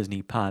visible in the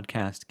Disney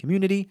podcast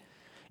community.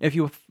 If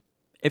you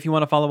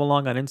want to follow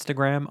along on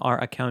Instagram, our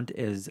account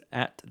is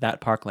at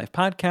That Park Life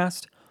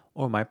Podcast,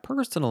 or my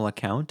personal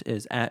account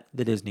is at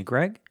The Disney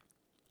Greg.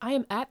 I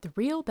am at The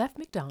Real Beth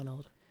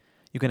McDonald.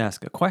 You can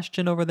ask a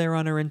question over there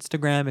on our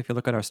Instagram. If you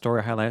look at our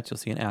story highlights, you'll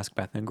see an Ask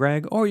Beth and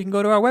Greg. Or you can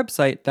go to our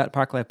website,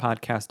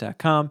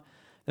 thatparklifepodcast.com.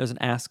 There's an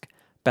Ask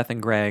Beth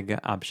and Greg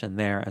option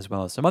there, as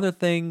well as some other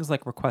things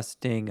like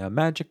requesting a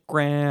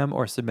Magicgram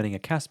or submitting a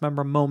cast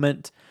member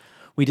moment.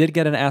 We did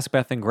get an Ask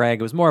Beth and Greg.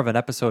 It was more of an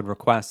episode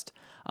request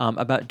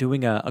about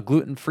doing a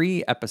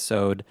gluten-free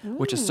episode,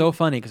 which is so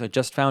funny because I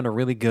just found a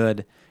really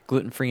good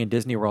gluten-free in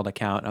Disney World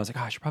account. And I was like,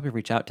 I should probably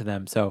reach out to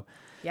them. So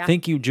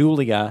thank you,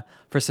 Julia,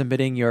 for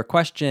submitting your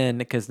question,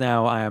 because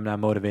now I am now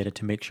motivated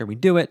to make sure we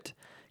do it.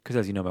 Because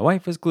as you know, my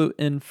wife is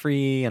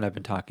gluten-free, and I've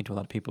been talking to a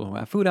lot of people who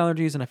have food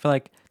allergies, and I feel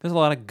like there's a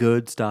lot of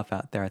good stuff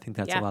out there. I think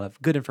that's a lot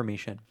of good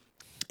information.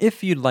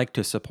 If you'd like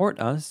to support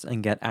us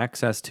and get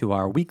access to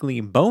our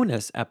weekly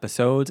bonus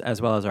episodes,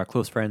 as well as our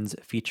Close Friends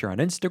feature on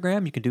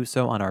Instagram, you can do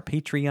so on our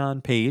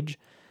Patreon page.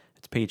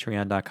 It's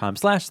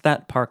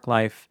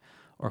patreon.com/thatparklife.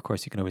 Or, of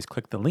course, you can always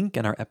click the link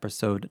in our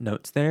episode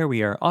notes there.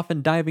 We are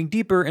often diving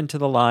deeper into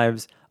the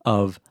lives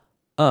of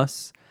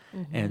us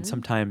and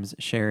sometimes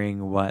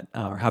sharing what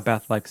or how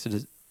Beth likes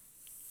to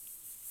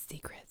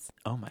secrets.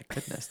 Oh, my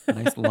goodness.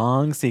 Nice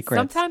long secrets.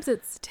 Sometimes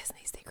it's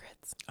Disney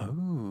secrets.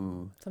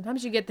 Oh.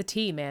 Sometimes you get the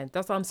tea, man.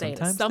 That's all I'm saying.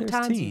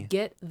 Sometimes you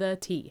get the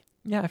tea.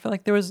 Yeah, I feel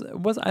like there was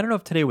I don't know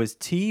if today was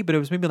tea, but it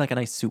was maybe like a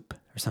nice soup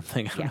or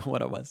something. I don't know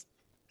what it was.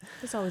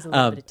 There's always a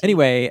little bit of tea.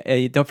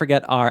 Anyway, don't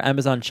forget our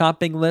Amazon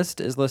shopping list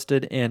is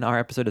listed in our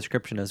episode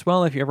description as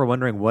well. If you're ever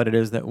wondering what it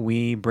is that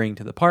we bring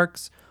to the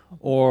parks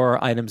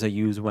or items I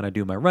use when I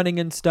do my running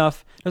and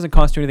stuff, it doesn't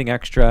cost you anything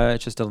extra.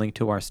 It's just a link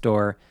to our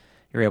store.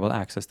 You're able to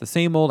access the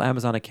same old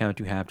Amazon account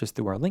you have just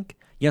through our link.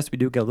 Yes, we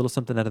do get a little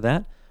something out of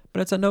that,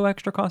 but it's at no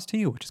extra cost to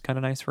you, which is kind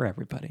of nice for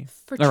everybody.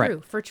 For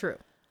true.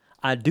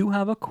 I do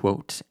have a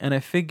quote, and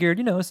I figured,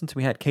 since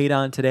we had Kate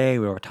on today,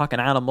 we were talking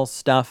animal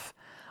stuff,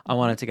 I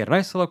wanted to get a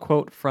nice little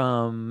quote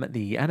from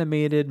the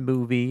animated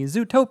movie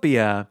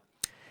Zootopia.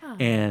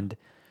 And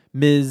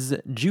Ms.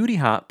 Judy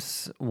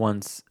Hopps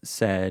once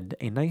said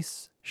a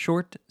nice,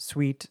 short,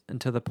 sweet,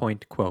 and to the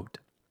point quote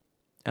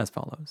as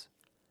follows.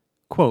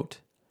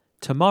 Quote,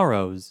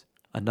 tomorrow's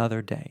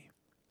another day.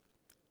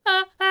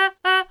 Try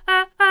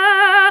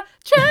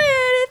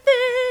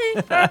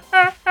anything.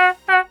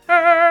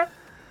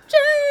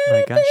 Oh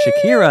my God,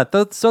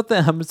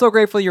 Shakira, I'm so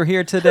grateful you're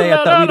here today.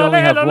 I thought we'd only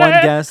have one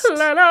guest.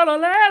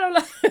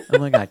 Oh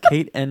my God,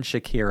 Kate and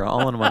Shakira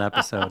all in one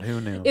episode.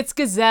 Who knew? It's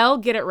Gazelle.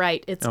 Get it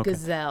right. It's Okay.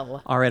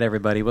 Gazelle. All right,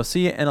 everybody. We'll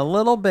see you in a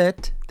little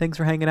bit. Thanks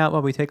for hanging out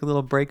while we take a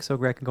little break so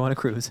Greg can go on a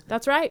cruise.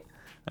 That's right.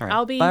 All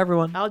right. Bye,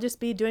 everyone. I'll just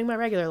be doing my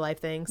regular life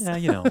things.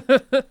 Yeah,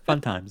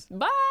 fun times.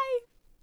 Bye.